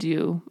hobby to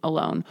do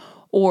alone.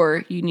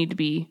 Or you need to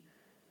be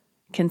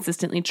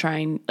consistently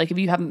trying, like if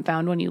you haven't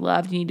found one you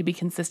love, you need to be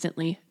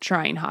consistently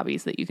trying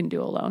hobbies that you can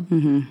do alone.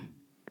 Mm-hmm.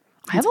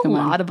 I have a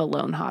lot of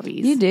alone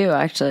hobbies. You do,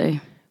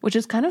 actually. Which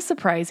is kind of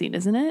surprising,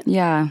 isn't it?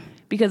 Yeah.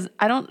 Because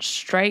I don't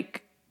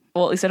strike,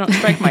 well, at least I don't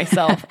strike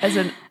myself as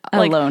an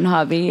alone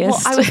hobbyist.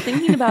 Well, I was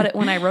thinking about it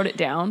when I wrote it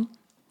down.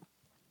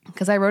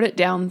 Because I wrote it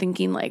down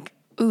thinking like,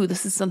 ooh,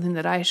 this is something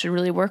that I should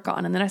really work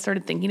on. And then I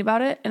started thinking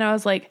about it and I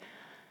was like,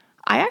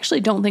 I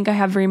actually don't think I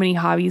have very many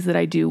hobbies that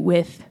I do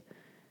with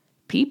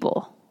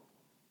people.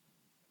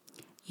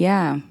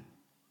 Yeah.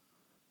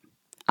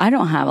 I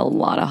don't have a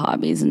lot of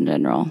hobbies in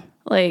general.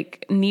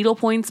 Like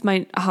needlepoint's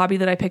my hobby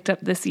that I picked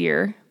up this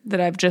year that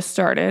I've just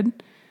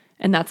started.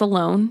 And that's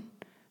alone.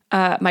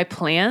 My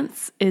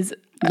plants is,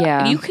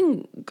 you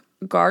can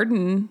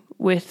garden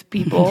with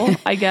people,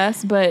 I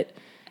guess, but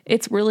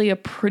it's really a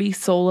pretty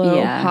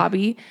solo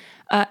hobby.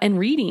 And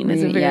reading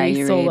is a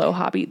very solo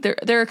hobby.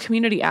 There are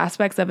community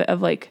aspects of it,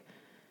 of like,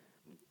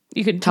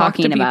 you could talk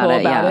to people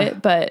about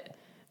it, but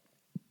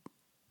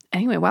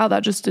anyway, wow,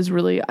 that just is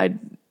really,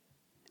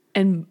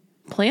 and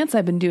plants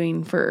I've been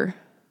doing for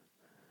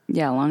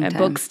a long time.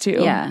 Books too.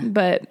 Yeah.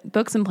 But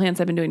books and plants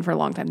I've been doing for a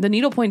long time. The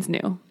needlepoint's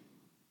new.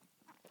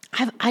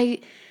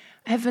 I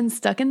have been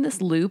stuck in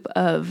this loop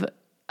of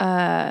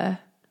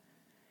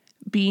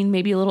being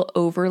maybe a little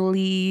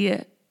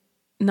overly,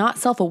 not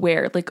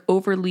self-aware, like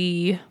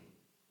overly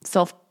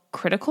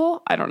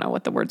self-critical. I don't know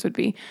what the words would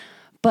be,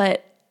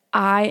 but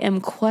I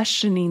am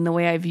questioning the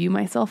way I view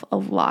myself a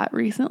lot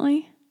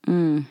recently.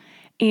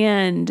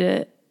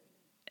 And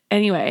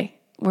anyway,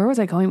 where was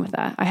I going with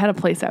that? I had a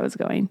place I was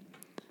going.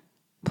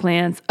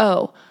 Plants.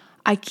 Oh,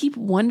 I keep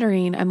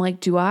wondering, I'm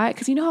like,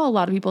 because you know how a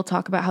lot of people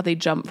talk about how they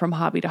jump from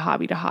hobby to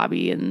hobby to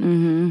hobby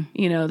and,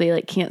 you know, they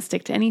like can't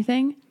stick to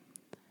anything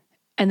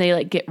and they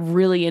like get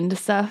really into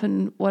stuff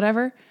and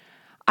whatever.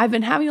 I've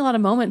been having a lot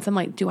of moments. I'm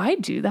like, do I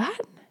do that?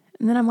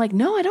 And then I'm like,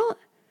 no, I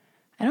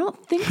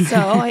don't think so.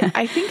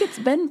 I think it's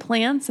been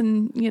plants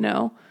and, you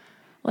know,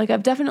 like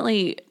I've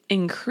definitely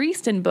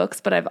increased in books,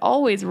 but I've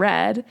always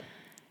read,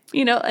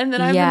 you know, and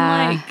then I've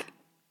been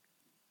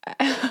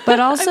like,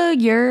 but also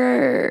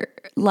you're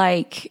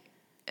like,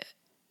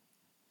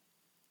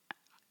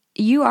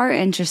 you are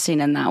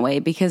interesting in that way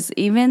because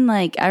even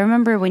like, I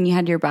remember when you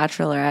had your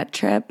bachelorette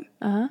trip.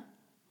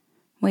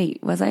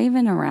 Wait, was I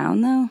even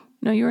around though?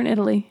 No, you were in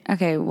Italy.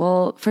 Okay,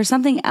 well, for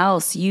something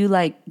else, you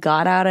like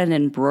got out an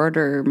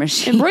embroider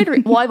machine.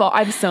 Embroidery. Well,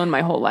 I've sewn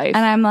my whole life.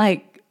 And I'm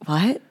like,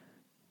 what?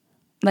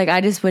 Like,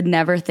 I just would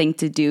never think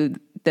to do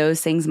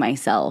those things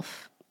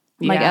myself.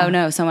 I'm like, oh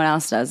no, someone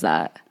else does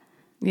that.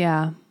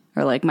 Yeah.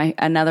 Or like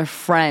another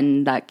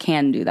friend that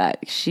can do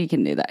that. She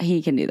can do that.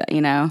 He can do that,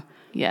 you know?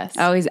 Yes.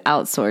 I always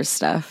outsource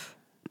stuff,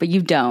 but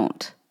you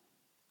don't.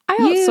 I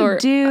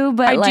outsource. You do,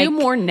 but I do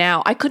more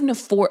now. I couldn't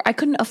afford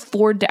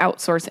to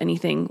outsource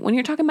anything. When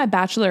you're talking my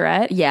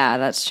bachelorette, yeah,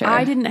 that's true.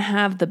 I didn't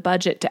have the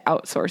budget to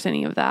outsource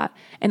any of that,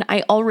 and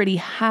I already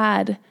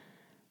had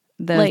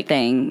the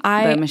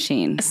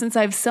machine. Since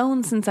I've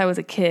sewn since I was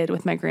a kid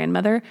with my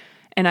grandmother,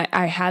 and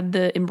I had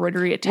the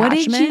embroidery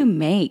attachment. What did you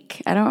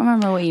make? I don't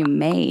remember what you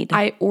made.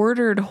 I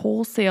ordered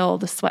wholesale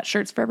the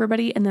sweatshirts for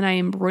everybody, and then I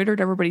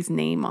embroidered everybody's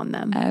name on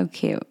them. Oh,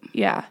 cute.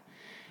 Yeah,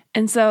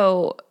 and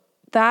so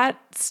that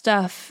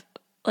stuff,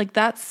 like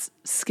that's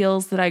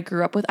skills that I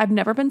grew up with. I've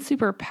never been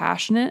super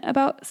passionate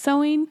about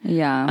sewing.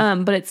 Yeah.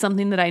 But it's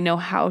something that I know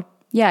how.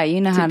 Yeah, you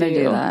know how to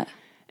do that.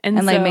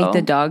 And like make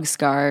the dog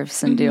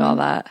scarves and do all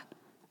that.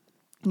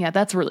 Yeah,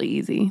 that's really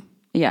easy.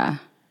 Yeah.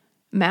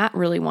 Matt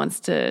really wants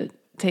to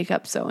take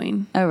up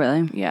sewing. Oh,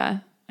 really?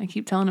 Yeah. I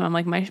keep telling him, I'm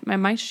like, my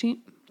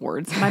machine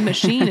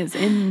is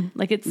in,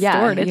 like it's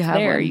stored. It's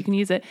there. You can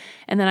use it.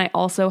 And then I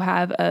also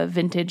have a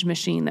vintage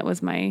machine that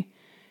was my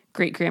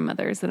great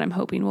grandmother's that I'm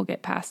hoping will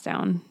get passed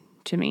down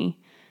to me.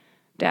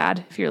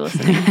 Dad, if you're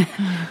listening,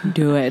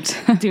 do it.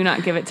 Do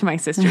not give it to my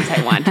sisters.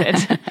 I want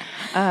it.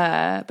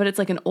 But it's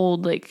like an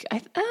old, like,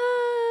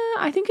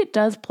 I think it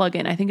does plug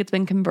in. I think it's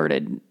been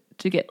converted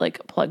to get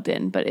like plugged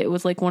in, but it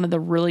was like one of the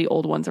really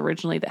old ones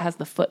originally that has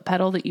the foot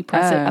pedal that you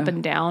press it up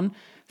and down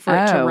for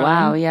it to run.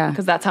 Wow, yeah.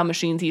 Because that's how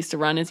machines used to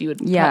run, is you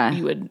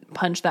would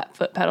punch that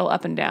foot pedal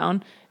up and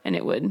down and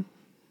it would,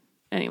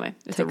 anyway,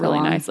 it's a really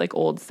nice like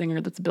old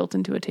Singer that's built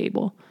into a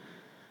table.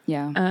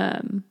 Yeah.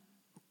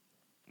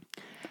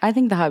 I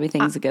think the hobby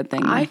thing is a good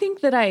thing. I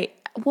think that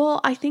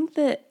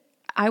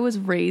I was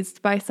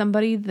raised by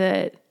somebody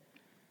that,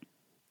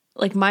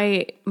 like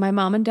my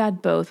mom and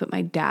dad both, but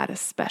my dad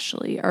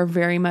especially, are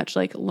very much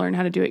like learn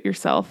how to do it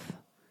yourself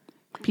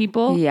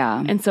people.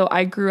 Yeah. And so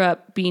I grew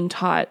up being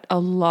taught a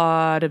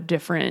lot of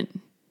different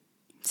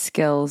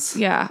skills.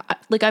 Yeah.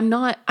 Like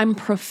I'm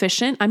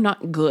proficient. I'm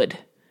not good.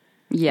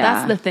 Yeah.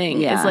 That's the thing.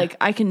 Yeah. Is like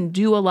I can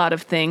do a lot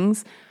of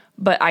things,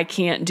 but I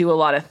can't do a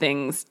lot of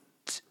things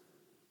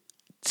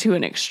to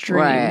an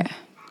extreme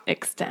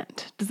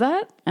extent. Does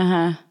that?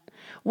 Uh-huh.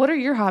 What are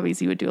your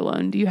hobbies you would do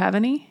alone? Do you have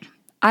any?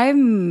 I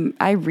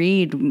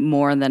read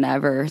more than I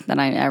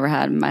ever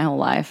had in my whole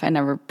life. I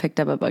never picked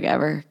up a book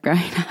ever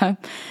growing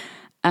up.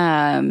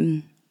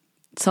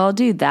 So I'll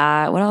do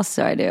that. What else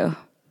do I do?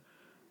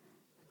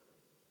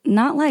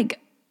 Not like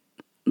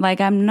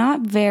I'm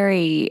not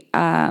very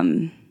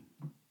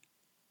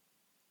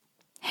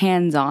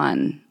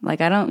hands-on. Like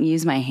I don't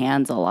use my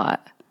hands a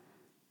lot.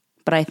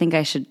 But I think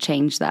I should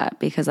change that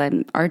because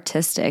I'm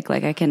artistic.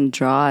 Like I can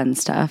draw and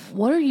stuff.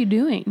 What are you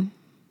doing?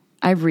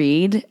 I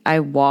read, I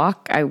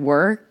walk, I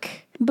work.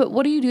 But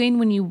what are you doing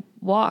when you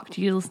walk?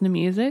 Do you listen to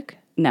music?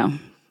 No.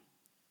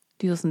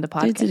 Do you listen to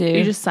podcasts? Are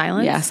you just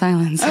silence? Yeah,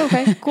 silence. Oh,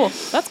 okay, cool.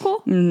 That's cool.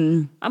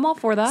 Mm-hmm. I'm all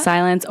for that.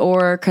 Silence,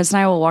 or Chris and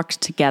I will walk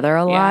together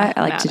a lot.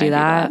 I like to do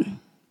that.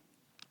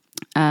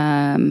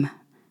 I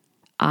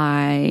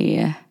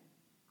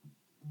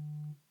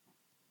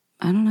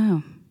don't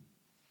know.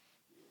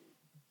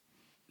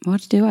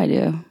 What do I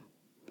do?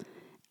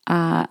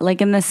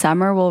 Like in the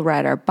summer, we'll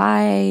ride our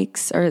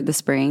bikes, or the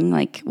spring,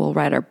 like we'll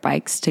ride our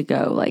bikes to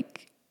go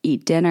like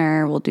eat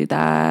dinner. We'll do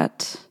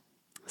that.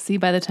 See,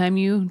 by the time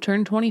you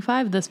turn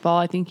 25 this fall,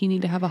 I think you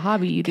need to have a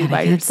hobby you do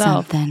by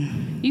yourself.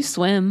 Something. You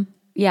swim.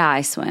 Yeah,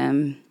 I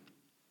swim.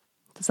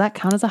 Does that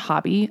count as a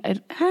hobby?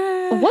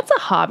 What's a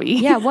hobby?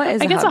 Yeah, what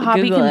is I guess a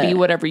hobby Google can be it.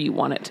 whatever you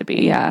want it to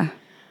be. Yeah.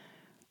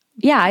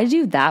 Yeah, I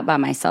do that by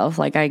myself.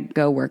 Like I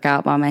go work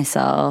out by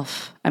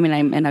myself. I mean,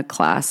 I'm in a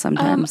class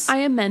sometimes. I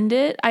amend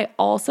it. I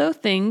also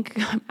think,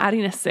 I'm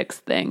adding a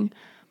sixth thing.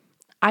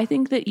 I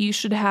think that you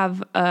should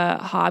have a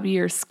hobby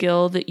or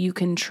skill that you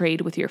can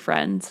trade with your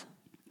friends.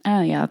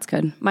 Oh, yeah, that's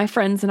good. My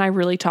friends and I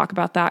really talk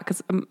about that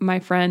because my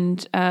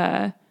friend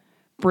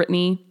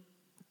Brittany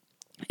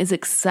is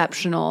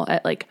exceptional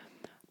at like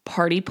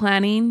party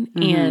planning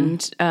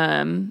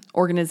and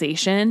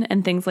organization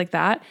and things like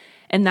that.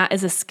 And that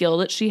is a skill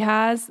that she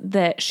has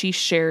that she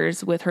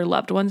shares with her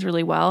loved ones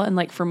really well. And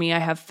like for me, I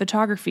have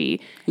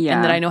photography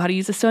and that I know how to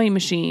use a sewing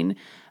machine.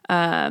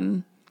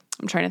 I'm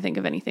trying to think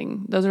of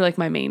anything. Those are like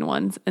my main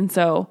ones. And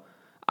so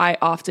I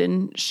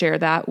often share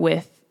that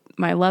with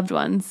my loved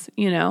ones,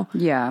 you know?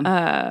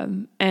 Yeah.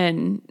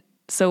 And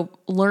so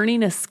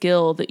learning a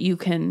skill that you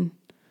can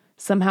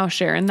somehow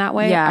share in that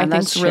way, I think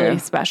is really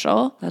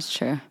special. That's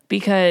true.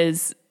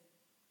 Because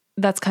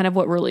that's kind of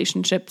what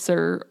relationships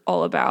are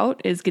all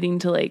about, is getting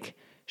to like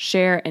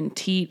share and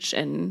teach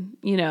and,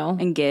 you know,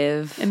 and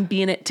give and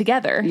be in it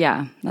together.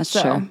 Yeah, that's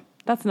true.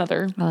 That's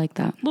another I like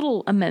that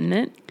little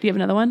amendment. Do you have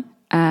another one?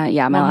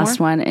 Yeah, my last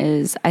one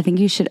is I think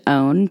you should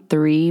own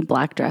 3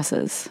 black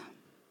dresses.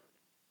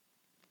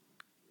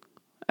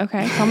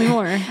 Okay, tell me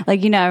more.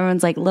 Like, you know,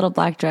 everyone's like, little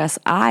black dress.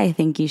 I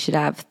think you should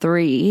have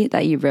 3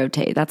 that you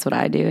rotate. That's what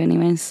I do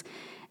anyways.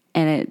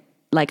 And it,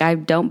 like, I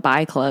don't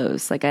buy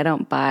clothes. Like, I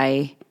don't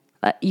buy,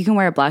 you can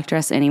wear a black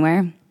dress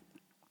anywhere.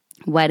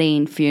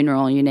 Wedding,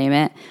 funeral, you name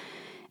it.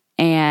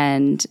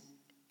 And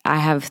I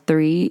have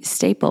 3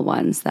 staple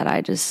ones that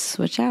I just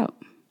switch out.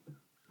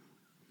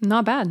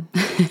 Not bad.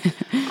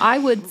 I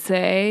would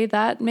say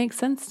that makes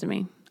sense to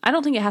me. I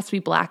don't think it has to be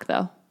black,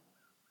 though.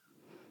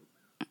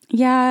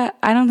 Yeah,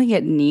 I don't think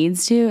it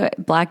needs to.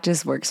 Black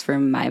just works for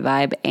my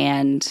vibe,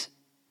 and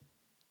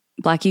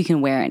black you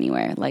can wear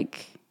anywhere.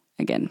 Like,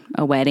 again,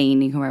 a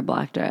wedding, you can wear a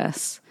black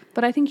dress.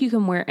 But I think you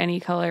can wear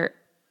any color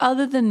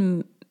other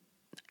than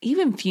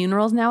even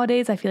funerals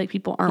nowadays. I feel like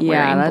people aren't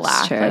wearing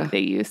black like they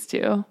used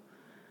to.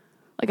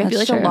 Like, I feel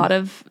like a lot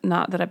of,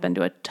 not that I've been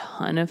to a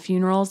ton of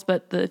funerals,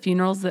 but the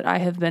funerals that I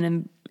have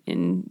been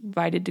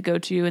invited to go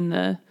to in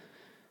the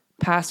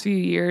past few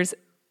years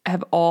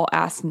have all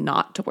asked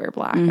not to wear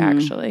black,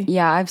 actually.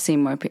 Yeah, I've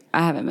seen more people.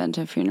 I haven't been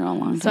to a funeral in a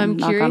long time. So I'm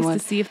curious to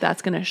see if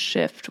that's going to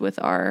shift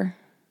with our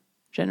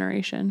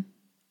generation.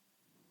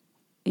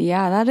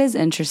 Yeah, that is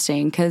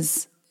interesting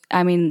because,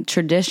 I mean,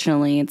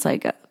 traditionally it's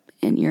like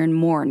you're in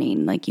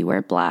mourning, like you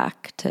wear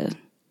black to...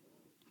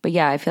 But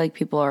yeah, I feel like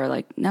people are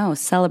like, no,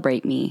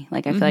 celebrate me.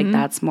 Like, I feel like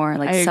that's more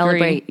like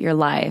celebrate your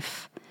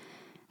life.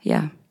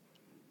 Yeah.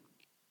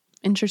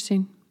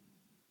 Interesting.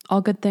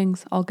 All good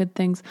things. All good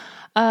things.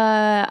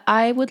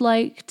 I would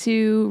like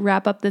to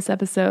wrap up this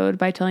episode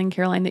by telling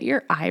Caroline that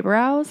your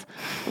eyebrows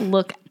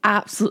look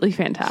absolutely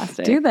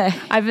fantastic. Do they?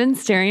 I've been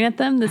staring at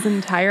them this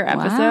entire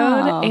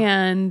episode,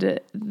 and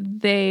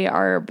they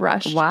are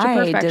brushed to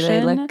perfection. Why do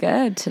they look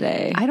good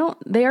today? I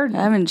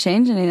haven't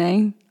changed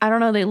anything. I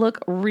don't know. They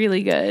look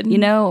really good. You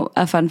know,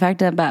 a fun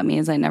fact about me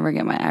is I never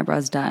get my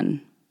eyebrows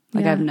done.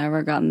 Like, I've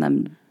never gotten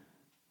them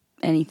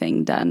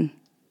anything done.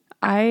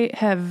 I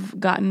have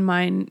gotten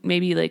mine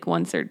maybe like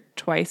once or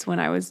twice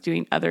when I was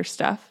doing other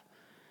stuff.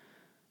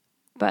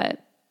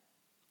 But,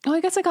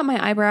 I guess I got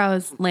my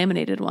eyebrows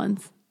laminated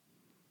once.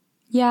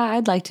 Yeah,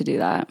 I'd like to do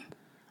that.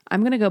 I'm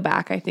going to go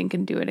back, I think,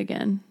 and do it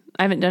again.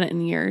 I haven't done it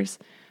in years,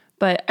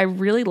 but I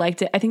really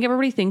liked it. I think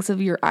everybody thinks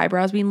of your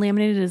eyebrows being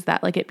laminated as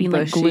that, like it being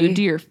bushy, like glued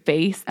to your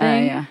face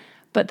thing. Yeah.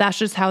 But that's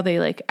just how they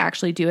like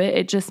actually do it.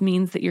 It just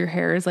means that your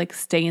hairs like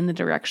stay in the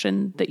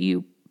direction that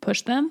you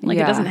push them. Like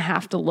it doesn't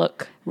have to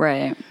look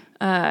right.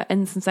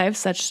 And since I have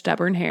such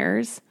stubborn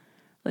hairs,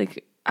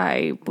 like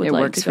I would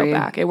like to go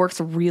back. It works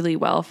really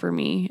well for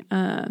me.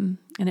 And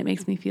it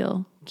makes me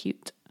feel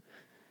cute.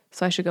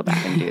 So I should go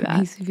back and do that.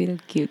 Makes me feel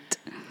cute.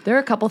 There are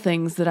a couple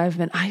things that I've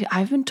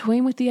been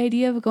toying with the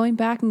idea of going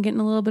back and getting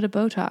a little bit of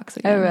Botox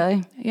again. Oh,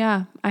 really?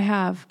 Yeah, I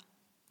have.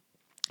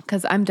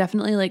 Because I'm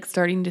definitely like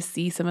starting to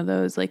see some of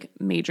those like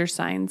major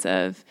signs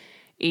of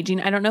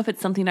aging. I don't know if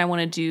it's something I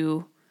want to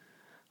do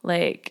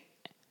like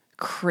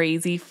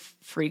crazy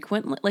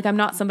frequently. Like I'm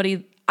not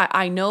somebody,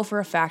 I know for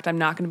a fact I'm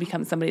not going to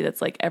become somebody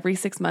that's like every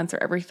 6 months or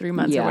every 3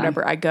 months or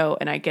whatever I go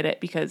and I get it,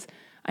 because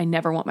I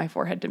never want my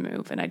forehead to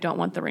move and I don't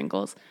want the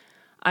wrinkles.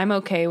 I'm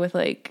okay with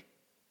like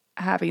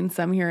having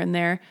some here and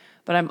there,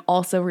 but I'm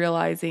also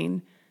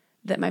realizing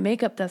that my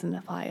makeup doesn't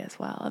apply as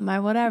well and my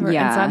whatever.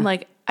 Yeah. And so I'm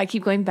like, I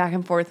keep going back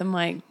and forth. I'm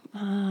like,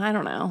 I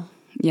don't know.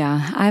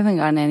 Yeah, I haven't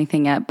gotten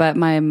anything yet, but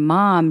my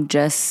mom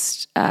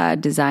just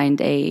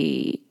designed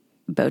a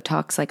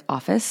Botox like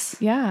office.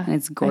 Yeah. And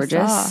it's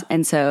gorgeous.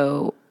 And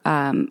so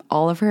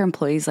all of her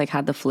employees like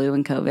had the flu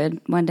and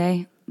COVID one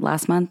day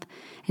last month.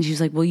 And she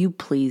was like, will you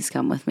please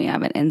come with me? I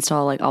have an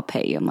install, like I'll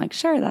pay you. I'm like,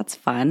 sure, that's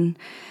fun.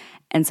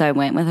 And so I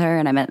went with her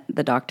and I met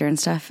the doctor and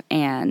stuff.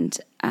 And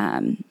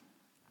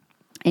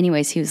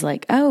anyways, he was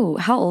like, oh,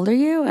 how old are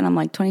you? And I'm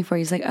like, 24.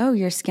 He's like, oh,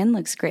 your skin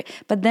looks great.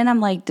 But then I'm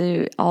like,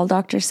 do all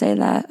doctors say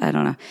that? I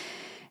don't know.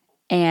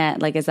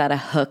 And like, is that a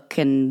hook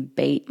and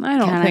bait I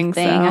don't think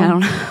thing? So. I don't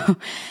know.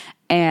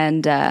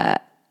 And,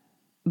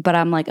 but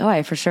I'm like, oh,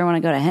 I for sure want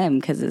to go to him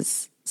because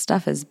his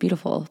stuff is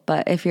beautiful.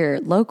 But if you're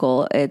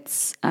local,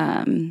 it's,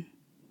 well,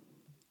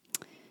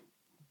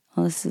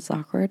 this is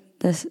awkward.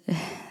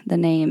 The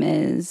name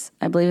is,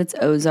 I believe it's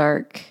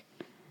Ozark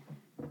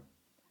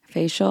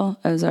Facial.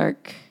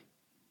 Ozark.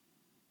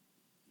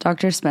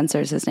 Dr.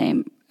 Spencer's his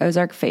name.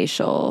 Ozark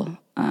Facial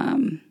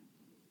in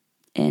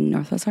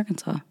Northwest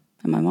Arkansas.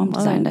 And my mom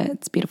designed it.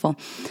 It's beautiful.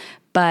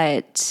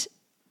 But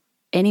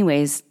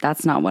anyways,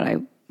 that's not what I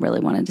really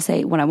wanted to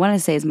say. What I wanted to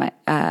say is my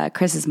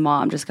Chris's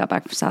mom just got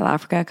back from South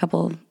Africa a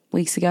couple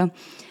weeks ago.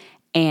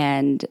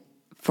 And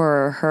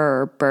for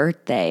her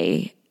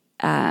birthday,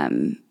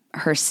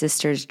 her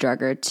sisters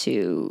drug her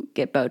to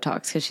get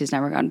Botox because she's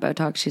never gotten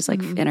Botox. She's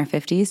like in her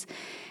 50s.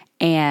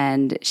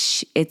 And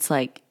it's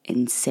like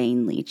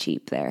insanely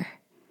cheap there.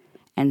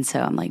 And so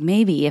I'm like,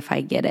 maybe if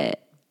I get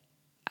it,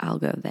 I'll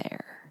go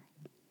there.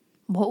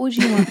 What would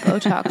you want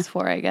Botox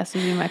for, I guess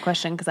would be my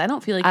question, because I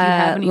don't feel like you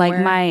have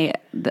anywhere.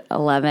 Like the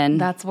 11.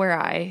 That's where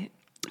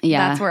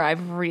that's where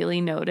I've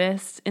really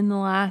noticed in the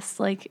last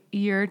like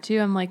year or two.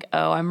 I'm like,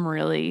 oh,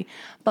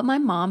 but my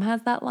mom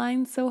has that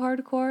line so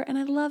hardcore and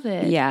I love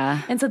it.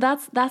 Yeah. And so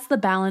that's the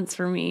balance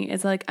for me.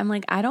 It's like, I'm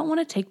like, I don't want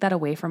to take that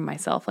away from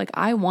myself. Like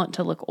I want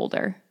to look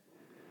older.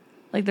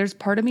 Like there's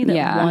part of me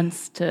that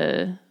wants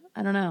to,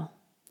 I don't know.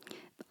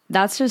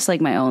 That's just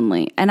like my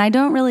only, and I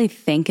don't really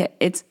think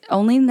it's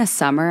only in the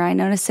summer I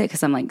notice it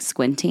because I'm like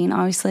squinting,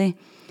 obviously,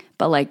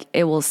 but like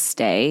it will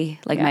stay,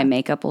 like my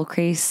makeup will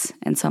crease.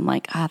 And so I'm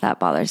like, that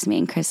bothers me.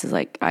 And Chris is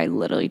like, I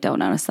literally don't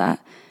notice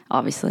that,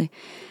 obviously.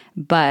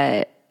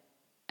 But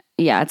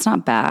yeah, it's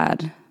not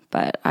bad,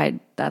 but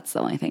that's the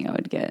only thing I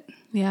would get.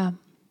 Yeah.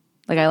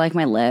 Like I like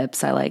my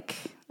lips. I know.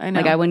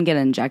 Like I wouldn't get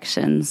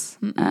injections.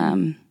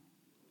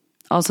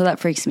 Also, that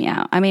freaks me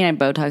out. I mean,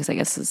 Botox, I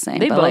guess, is the same.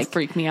 They both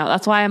freak me out.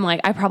 That's why I'm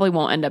like, I probably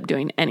won't end up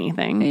doing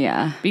anything.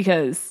 Yeah.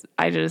 Because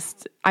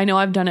I know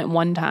I've done it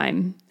one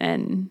time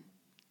and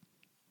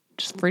it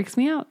just freaks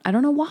me out. I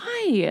don't know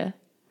why.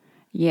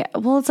 Yeah.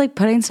 Well, it's like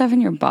putting stuff in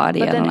your body.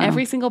 But then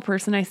every single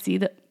person I see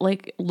that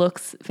like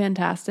looks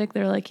fantastic,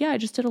 they're like, yeah, I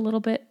just did a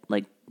little bit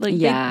they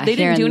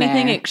didn't do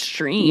anything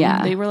extreme.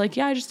 Yeah. They were like,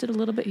 yeah, I just did a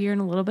little bit here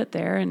and a little bit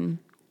there. And,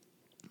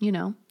 you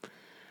know.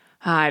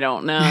 I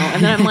don't know.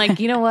 And then I'm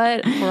like, you know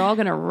what? We're all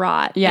going to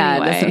rot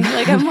anyway.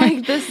 Like, I'm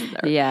like,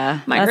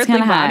 my earthly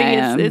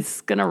body,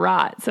 it's going to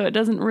rot. So it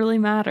doesn't really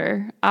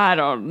matter. I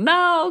don't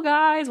know,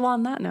 guys. Well,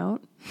 on that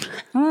note.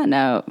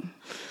 I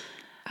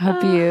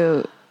hope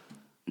you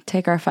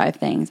take our 5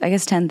 things. I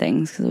guess 10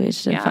 things because we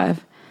just did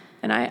 5.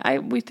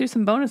 And we threw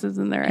some bonuses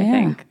in there, I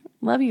think.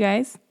 Love you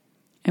guys.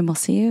 And we'll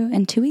see you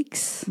in 2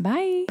 weeks.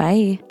 Bye.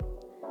 Bye.